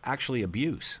actually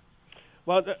abuse?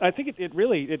 Well, I think it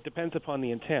really depends upon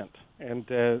the intent, and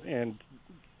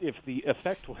if the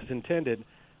effect was intended,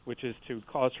 which is to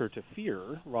cause her to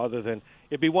fear, rather than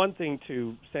it'd be one thing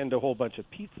to send a whole bunch of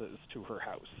pizzas to her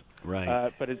house,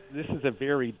 right? But this is a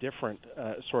very different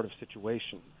sort of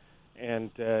situation.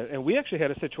 And we actually had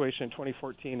a situation in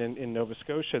 2014 in Nova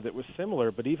Scotia that was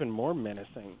similar, but even more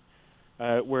menacing,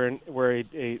 where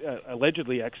a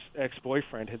allegedly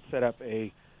ex-boyfriend had set up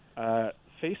a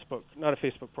Facebook, not a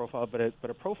Facebook profile, but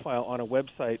a profile on a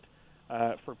website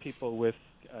for people with,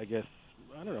 I guess,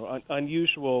 I don't know,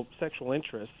 unusual sexual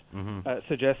interests,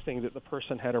 suggesting that the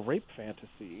person had a rape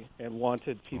fantasy and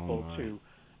wanted people to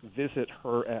visit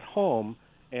her at home.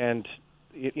 And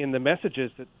in the messages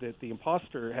that the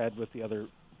imposter had with the other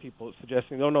people,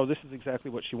 suggesting, oh, no, this is exactly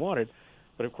what she wanted.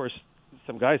 But, of course,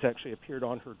 some guys actually appeared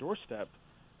on her doorstep,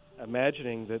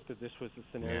 imagining that this was the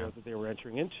scenario that they were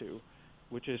entering into,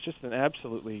 which is just an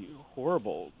absolutely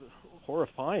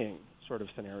horrifying sort of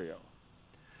scenario.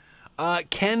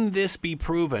 Can this be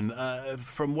proven?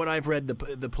 From what I've read,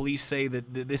 the police say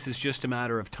that this is just a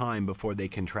matter of time before they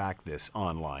can track this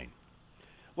online.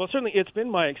 Well, certainly it's been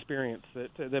my experience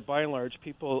that by and large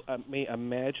people may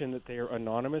imagine that they are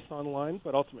anonymous online,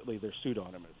 but ultimately they're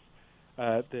pseudonymous.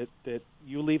 That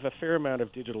you leave a fair amount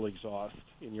of digital exhaust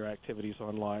in your activities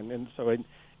online, and so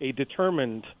a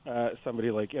determined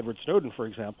somebody like Edward Snowden, for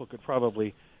example, could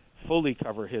probably fully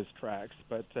cover his tracks,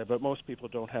 but most people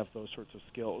don't have those sorts of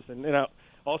skills. And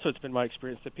also, it's been my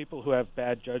experience that people who have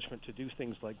bad judgment to do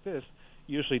things like this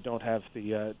usually don't have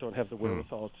the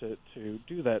wherewithal to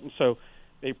do that. And so,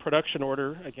 a production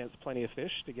order against Plenty of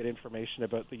Fish to get information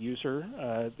about the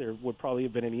user. There would probably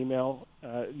have been an email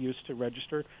used to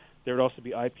register. There would also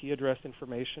be IP address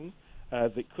information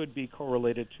that could be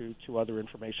correlated to other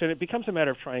information. It becomes a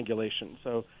matter of triangulation.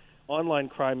 So online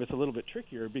crime is a little bit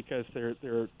trickier because there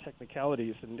are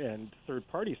technicalities and third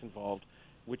parties involved,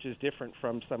 which is different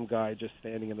from some guy just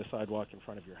standing in the sidewalk in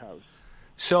front of your house.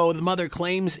 So the mother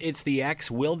claims it's the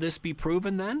ex. Will this be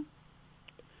proven then?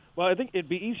 Well, I think it'd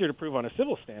be easier to prove on a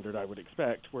civil standard, I would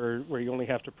expect, where you only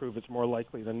have to prove it's more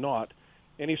likely than not.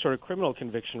 Any sort of criminal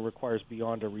conviction requires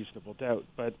beyond a reasonable doubt.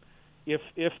 But if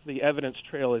the evidence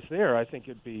trail is there, I think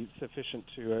it'd be sufficient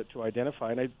to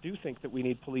identify. And I do think that we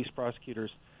need police,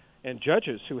 prosecutors, and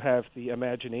judges who have the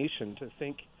imagination to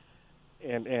think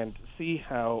and see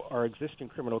how our existing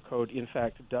criminal code, in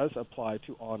fact, does apply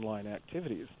to online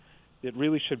activities. It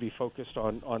really should be focused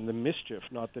on the mischief,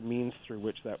 not the means through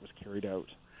which that was carried out.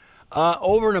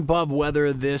 Over and above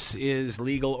whether this is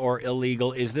legal or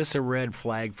illegal, is this a red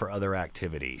flag for other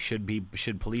activity?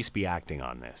 Should police be acting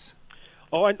on this?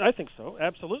 Oh, I think so,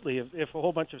 absolutely. If a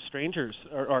whole bunch of strangers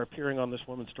are appearing on this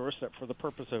woman's doorstep for the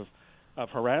purpose of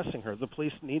harassing her, the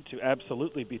police need to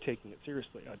absolutely be taking it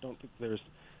seriously. I don't think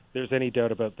there's any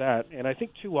doubt about that. And I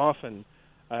think too often,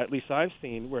 at least I've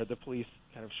seen, where the police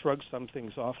kind of shrug some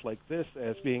things off like this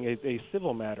as being a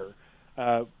civil matter,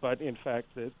 but in fact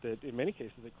that in many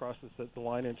cases it crosses the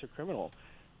line into criminal.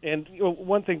 And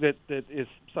one thing that is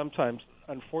sometimes,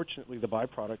 unfortunately, the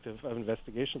byproduct of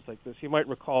investigations like this, you might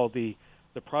recall the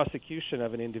prosecution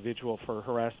of an individual for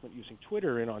harassment using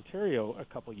Twitter in Ontario a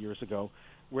couple years ago,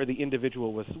 where the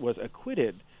individual was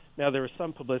acquitted. Now, there was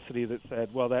some publicity that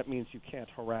said, well, that means you can't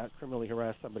criminally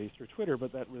harass somebody through Twitter,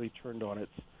 but that really turned on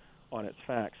its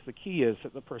facts. The key is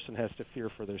that the person has to fear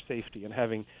for their safety, and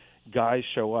having guys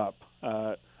show up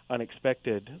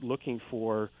unexpected looking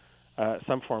for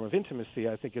some form of intimacy,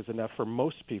 I think, is enough for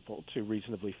most people to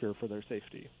reasonably fear for their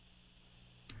safety.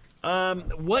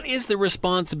 What is the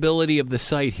responsibility of the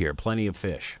site here, Plenty of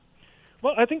Fish?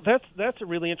 Well, I think that's a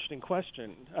really interesting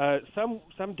question.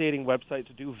 Some dating websites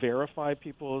do verify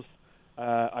people's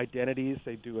identities.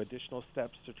 They do additional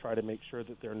steps to try to make sure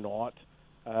that they're not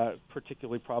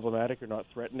particularly problematic or not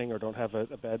threatening or don't have a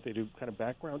bad. They do kind of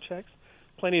background checks.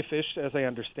 Plenty of Fish, as I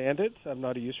understand it, I'm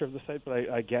not a user of the site, but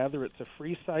I gather it's a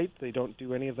free site. They don't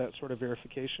do any of that sort of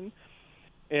verification.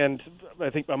 And I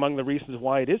think among the reasons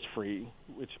why it is free,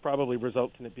 which probably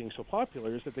results in it being so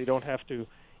popular, is that they don't have to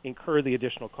incur the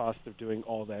additional cost of doing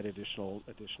all that additional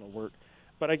work.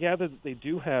 But I gather that they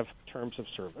do have terms of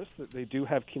service, that they do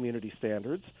have community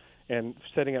standards, and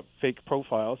setting up fake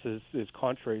profiles is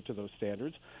contrary to those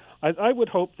standards. I would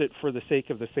hope that for the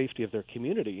sake of the safety of their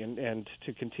community and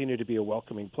to continue to be a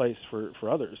welcoming place for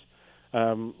others,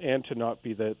 and to not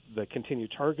be the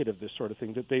continued target of this sort of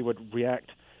thing, that they would react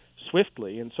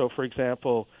swiftly. And so, for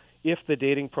example, if the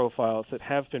dating profiles that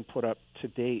have been put up to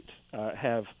date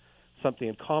have something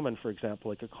in common, for example,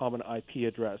 like a common IP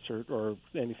address or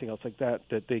anything else like that,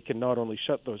 that they can not only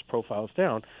shut those profiles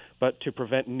down, but to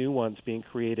prevent new ones being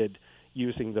created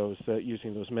using those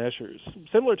measures.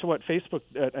 Similar to what Facebook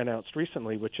announced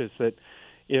recently, which is that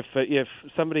if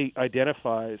somebody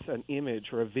identifies an image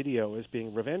or a video as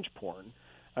being revenge porn,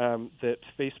 that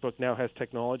Facebook now has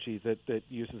technology that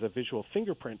uses a visual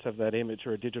fingerprint of that image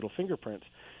or a digital fingerprint,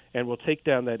 and will take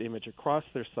down that image across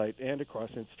their site and across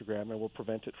Instagram and will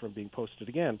prevent it from being posted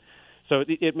again. So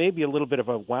it may be a little bit of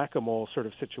a whack-a-mole sort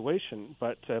of situation,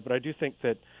 but I do think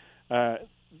that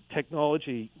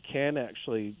technology can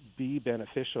actually be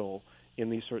beneficial in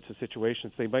these sorts of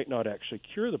situations. They might not actually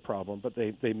cure the problem, but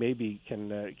they maybe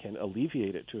can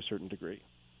alleviate it to a certain degree.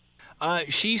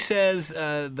 She says,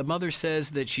 the mother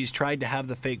says that she's tried to have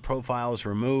the fake profiles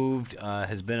removed,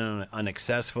 has been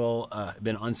unsuccessful,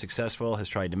 has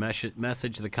tried to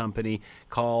message the company,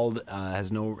 called,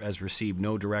 has received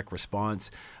no direct response.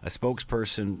 A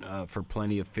spokesperson for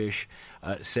Plenty of Fish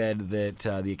said that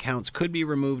the accounts could be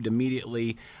removed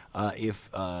immediately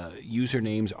if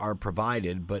usernames are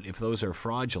provided, but if those are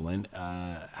fraudulent,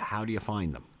 how do you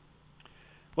find them?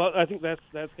 Well, I think that's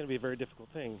going to be a very difficult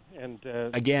thing. And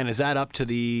again, is that up to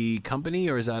the company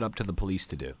or is that up to the police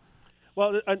to do?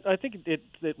 Well, I think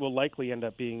it will likely end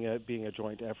up being a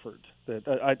joint effort. That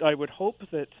I would hope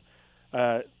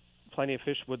that Plenty of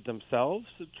Fish would themselves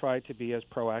try to be as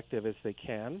proactive as they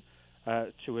can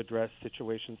to address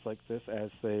situations like this as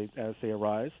they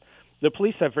arise. The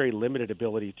police have very limited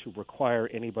ability to require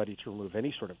anybody to remove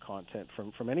any sort of content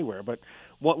from anywhere. But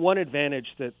one advantage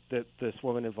that this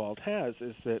woman involved has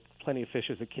is that Plenty of Fish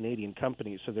is a Canadian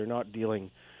company, so they're not dealing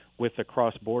with the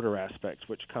cross-border aspect,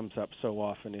 which comes up so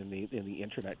often in the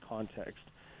internet context.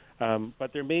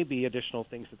 But there may be additional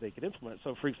things that they could implement.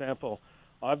 So, for example,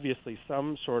 obviously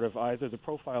some sort of either the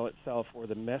profile itself or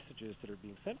the messages that are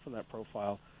being sent from that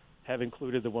profile have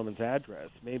included the woman's address.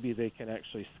 Maybe they can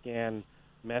actually scan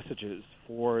messages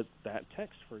for that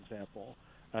text, for example,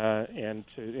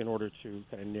 in order to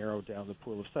kind of narrow down the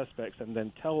pool of suspects, and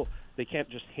then they can't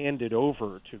just hand it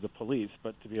over to the police,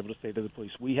 but to be able to say to the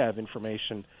police, we have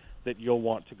information that you'll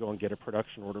want to go and get a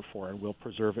production order for, and we'll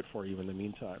preserve it for you in the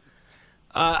meantime.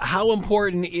 How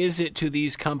important is it to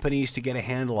these companies to get a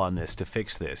handle on this, to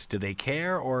fix this? Do they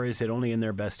care, or is it only in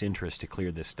their best interest to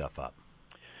clear this stuff up?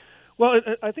 Well,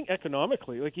 I think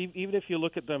economically, like even if you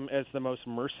look at them as the most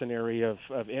mercenary of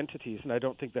entities, and I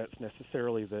don't think that's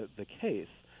necessarily the case,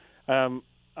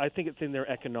 I think it's in their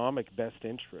economic best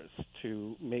interest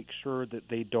to make sure that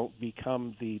they don't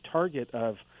become the target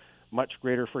of much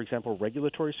greater, for example,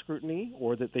 regulatory scrutiny,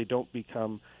 or that they don't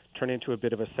turn into a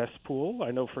bit of a cesspool.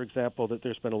 I know, for example, that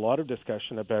there's been a lot of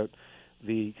discussion about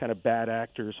the kind of bad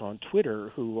actors on Twitter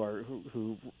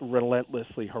who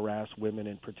relentlessly harass women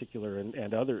in particular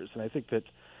and others. And I think that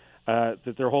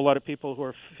there are a whole lot of people who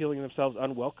are feeling themselves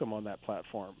unwelcome on that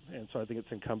platform. And so I think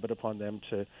it's incumbent upon them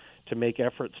to make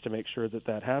efforts to make sure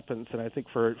that happens. And I think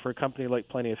for a company like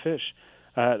Plenty of Fish,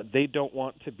 they don't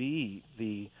want to be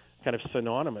the kind of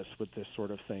synonymous with this sort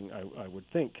of thing, I would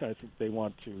think. I think they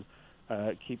want to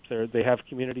they have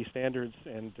community standards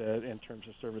and terms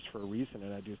of service for a reason,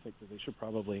 and I do think that they should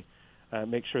probably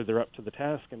make sure they're up to the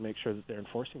task and make sure that they're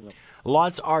enforcing them.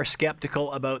 Lots are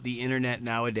skeptical about the internet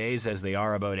nowadays, as they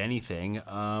are about anything.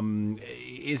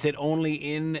 Is it only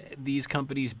in these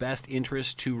companies' best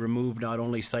interest to remove not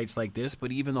only sites like this,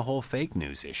 but even the whole fake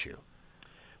news issue?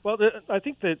 Well, I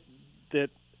think that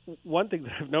one thing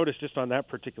that I've noticed just on that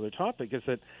particular topic is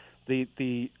that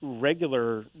the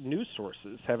regular news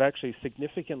sources have actually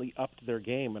significantly upped their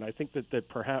game, and I think that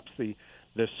perhaps the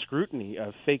scrutiny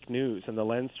of fake news and the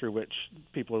lens through which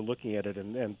people are looking at it,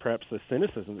 and perhaps the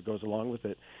cynicism that goes along with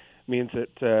it, means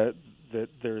that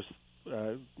there's,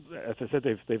 as I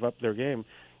said, they've upped their game,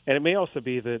 and it may also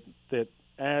be that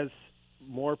as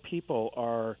more people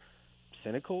are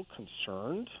cynical,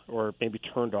 concerned, or maybe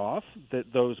turned off,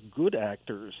 that those good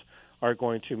actors are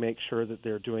going to make sure that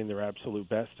they're doing their absolute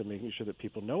best and making sure that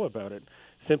people know about it,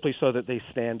 simply so that they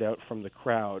stand out from the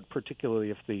crowd,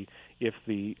 particularly if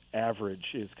the average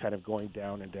is kind of going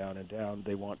down and down and down.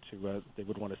 They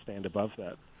would want to stand above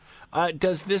that.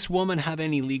 Does this woman have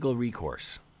any legal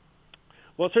recourse?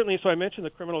 Well, certainly. So I mentioned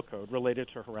the criminal code related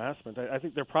to harassment. I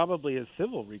think there probably is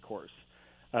civil recourse.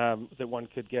 That one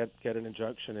could get an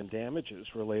injunction and damages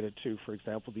related to, for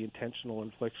example, the intentional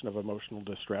infliction of emotional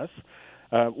distress.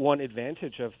 One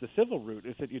advantage of the civil route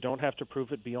is that you don't have to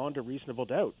prove it beyond a reasonable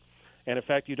doubt. And in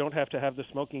fact, you don't have to have the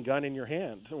smoking gun in your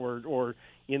hand or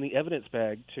in the evidence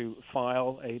bag to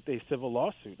file a civil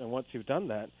lawsuit. And once you've done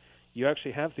that, you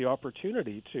actually have the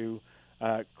opportunity to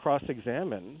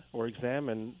cross-examine or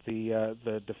examine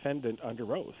the defendant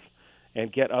under oath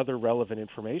and get other relevant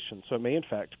information. So it may, in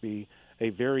fact, be a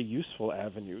very useful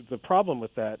avenue. The problem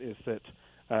with that is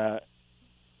that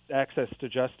access to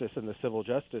justice in the civil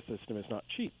justice system is not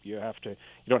cheap. You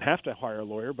don't have to hire a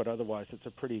lawyer, but otherwise it's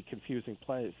a pretty confusing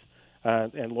place,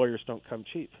 and lawyers don't come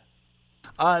cheap.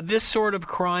 This sort of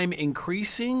crime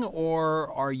increasing, or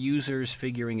are users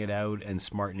figuring it out and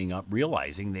smartening up,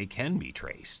 realizing they can be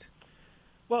traced?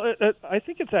 Well, I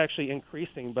think it's actually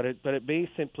increasing, but it may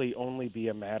simply only be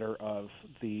a matter of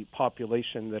the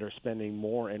population that are spending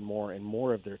more and more and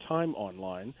more of their time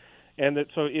online. And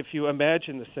so if you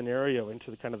imagine the scenario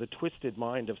into the kind of the twisted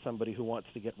mind of somebody who wants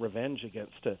to get revenge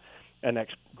against an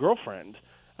ex-girlfriend,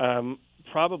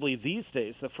 probably these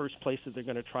days the first place that they're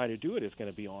going to try to do it is going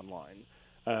to be online,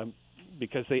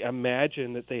 because they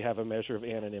imagine that they have a measure of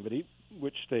anonymity,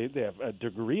 which they have a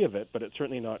degree of it, but it's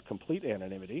certainly not complete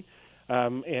anonymity.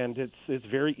 And it's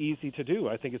very easy to do.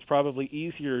 I think it's probably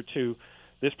easier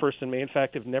this person may in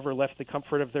fact have never left the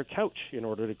comfort of their couch in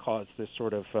order to cause this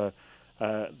sort of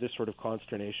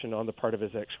consternation on the part of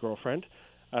his ex-girlfriend,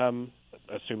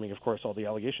 assuming, of course, all the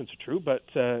allegations are true. But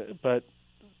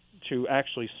to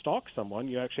actually stalk someone,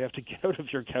 you actually have to get out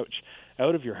of your couch,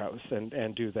 out of your house,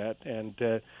 and do that.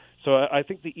 And so I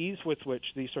think the ease with which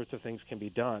these sorts of things can be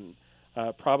done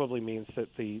probably means that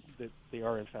they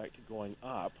are in fact going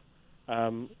up.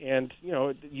 And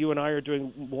you and I are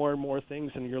doing more and more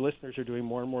things, and your listeners are doing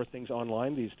more and more things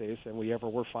online these days than we ever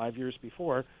were 5 years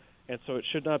before. And so it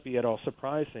should not be at all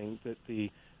surprising that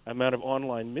the amount of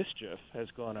online mischief has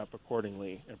gone up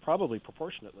accordingly, and probably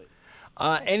proportionately.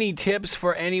 Any tips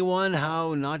for anyone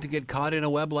how not to get caught in a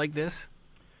web like this?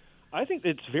 I think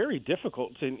it's very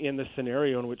difficult in the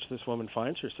scenario in which this woman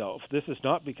finds herself. This is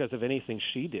not because of anything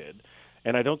she did,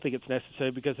 and I don't think it's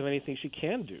necessarily because of anything she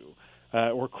can do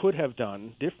or could have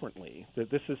done differently.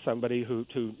 That this is somebody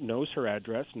who knows her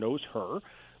address, knows her,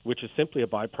 which is simply a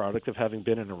byproduct of having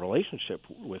been in a relationship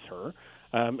with her,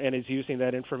 and is using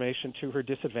that information to her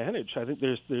disadvantage. I think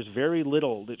there's very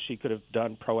little that she could have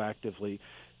done proactively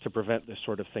to prevent this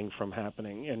sort of thing from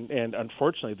happening. And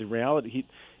unfortunately, the reality,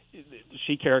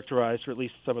 she characterized, or at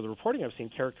least some of the reporting I've seen,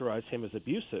 characterized him as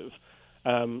abusive.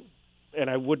 And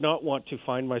I would not want to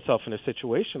find myself in a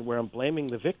situation where I'm blaming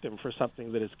the victim for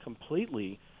something that is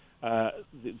completely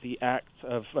the act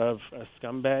of a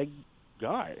scumbag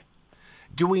guy.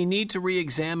 Do we need to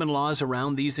re-examine laws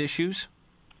around these issues?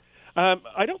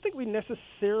 I don't think we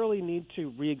necessarily need to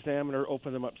re-examine or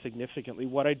open them up significantly.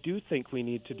 What I do think we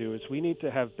need to do is we need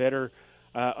to have better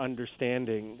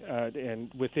understanding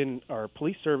and within our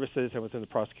police services and within the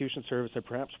prosecution service and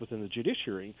perhaps within the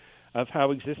judiciary of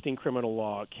how existing criminal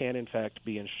law can in fact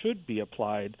be and should be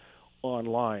applied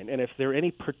online. And if there are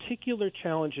any particular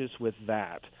challenges with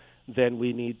that, then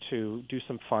we need to do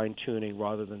some fine-tuning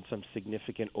rather than some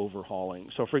significant overhauling.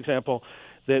 So, for example,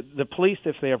 the police,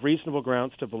 if they have reasonable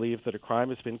grounds to believe that a crime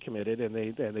has been committed and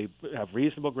they have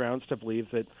reasonable grounds to believe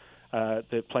that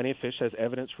Plenty of Fish has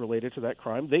evidence related to that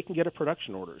crime, they can get a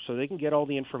production order. So they can get all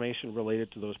the information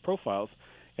related to those profiles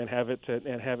and have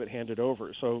it handed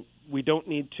over. So we don't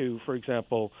need to, for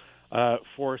example,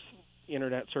 force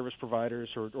Internet service providers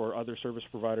or other service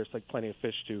providers like Plenty of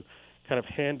Fish to kind of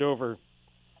hand over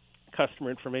customer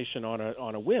information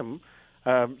on a whim.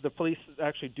 The police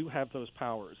actually do have those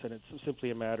powers, and it's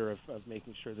simply a matter of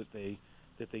making sure that they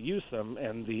use them,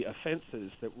 and the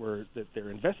offenses that they're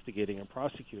investigating and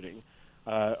prosecuting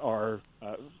are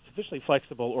sufficiently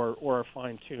flexible or are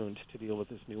fine-tuned to deal with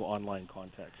this new online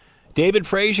context. David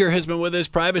Fraser has been with us,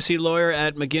 privacy lawyer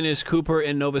at McGuinness Cooper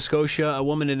in Nova Scotia. A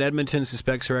woman in Edmonton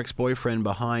suspects her ex-boyfriend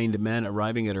behind men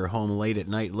arriving at her home late at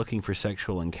night looking for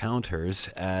sexual encounters,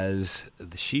 as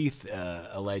she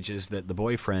alleges that the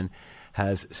boyfriend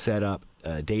has set up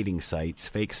dating sites,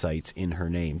 fake sites in her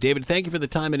name. David, thank you for the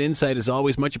time and insight, as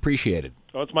always. Much appreciated.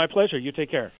 Oh, it's my pleasure. You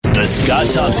take care. The Scott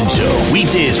Thompson Show,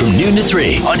 weekdays from noon to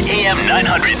 3 on AM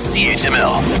 900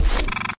 CHML.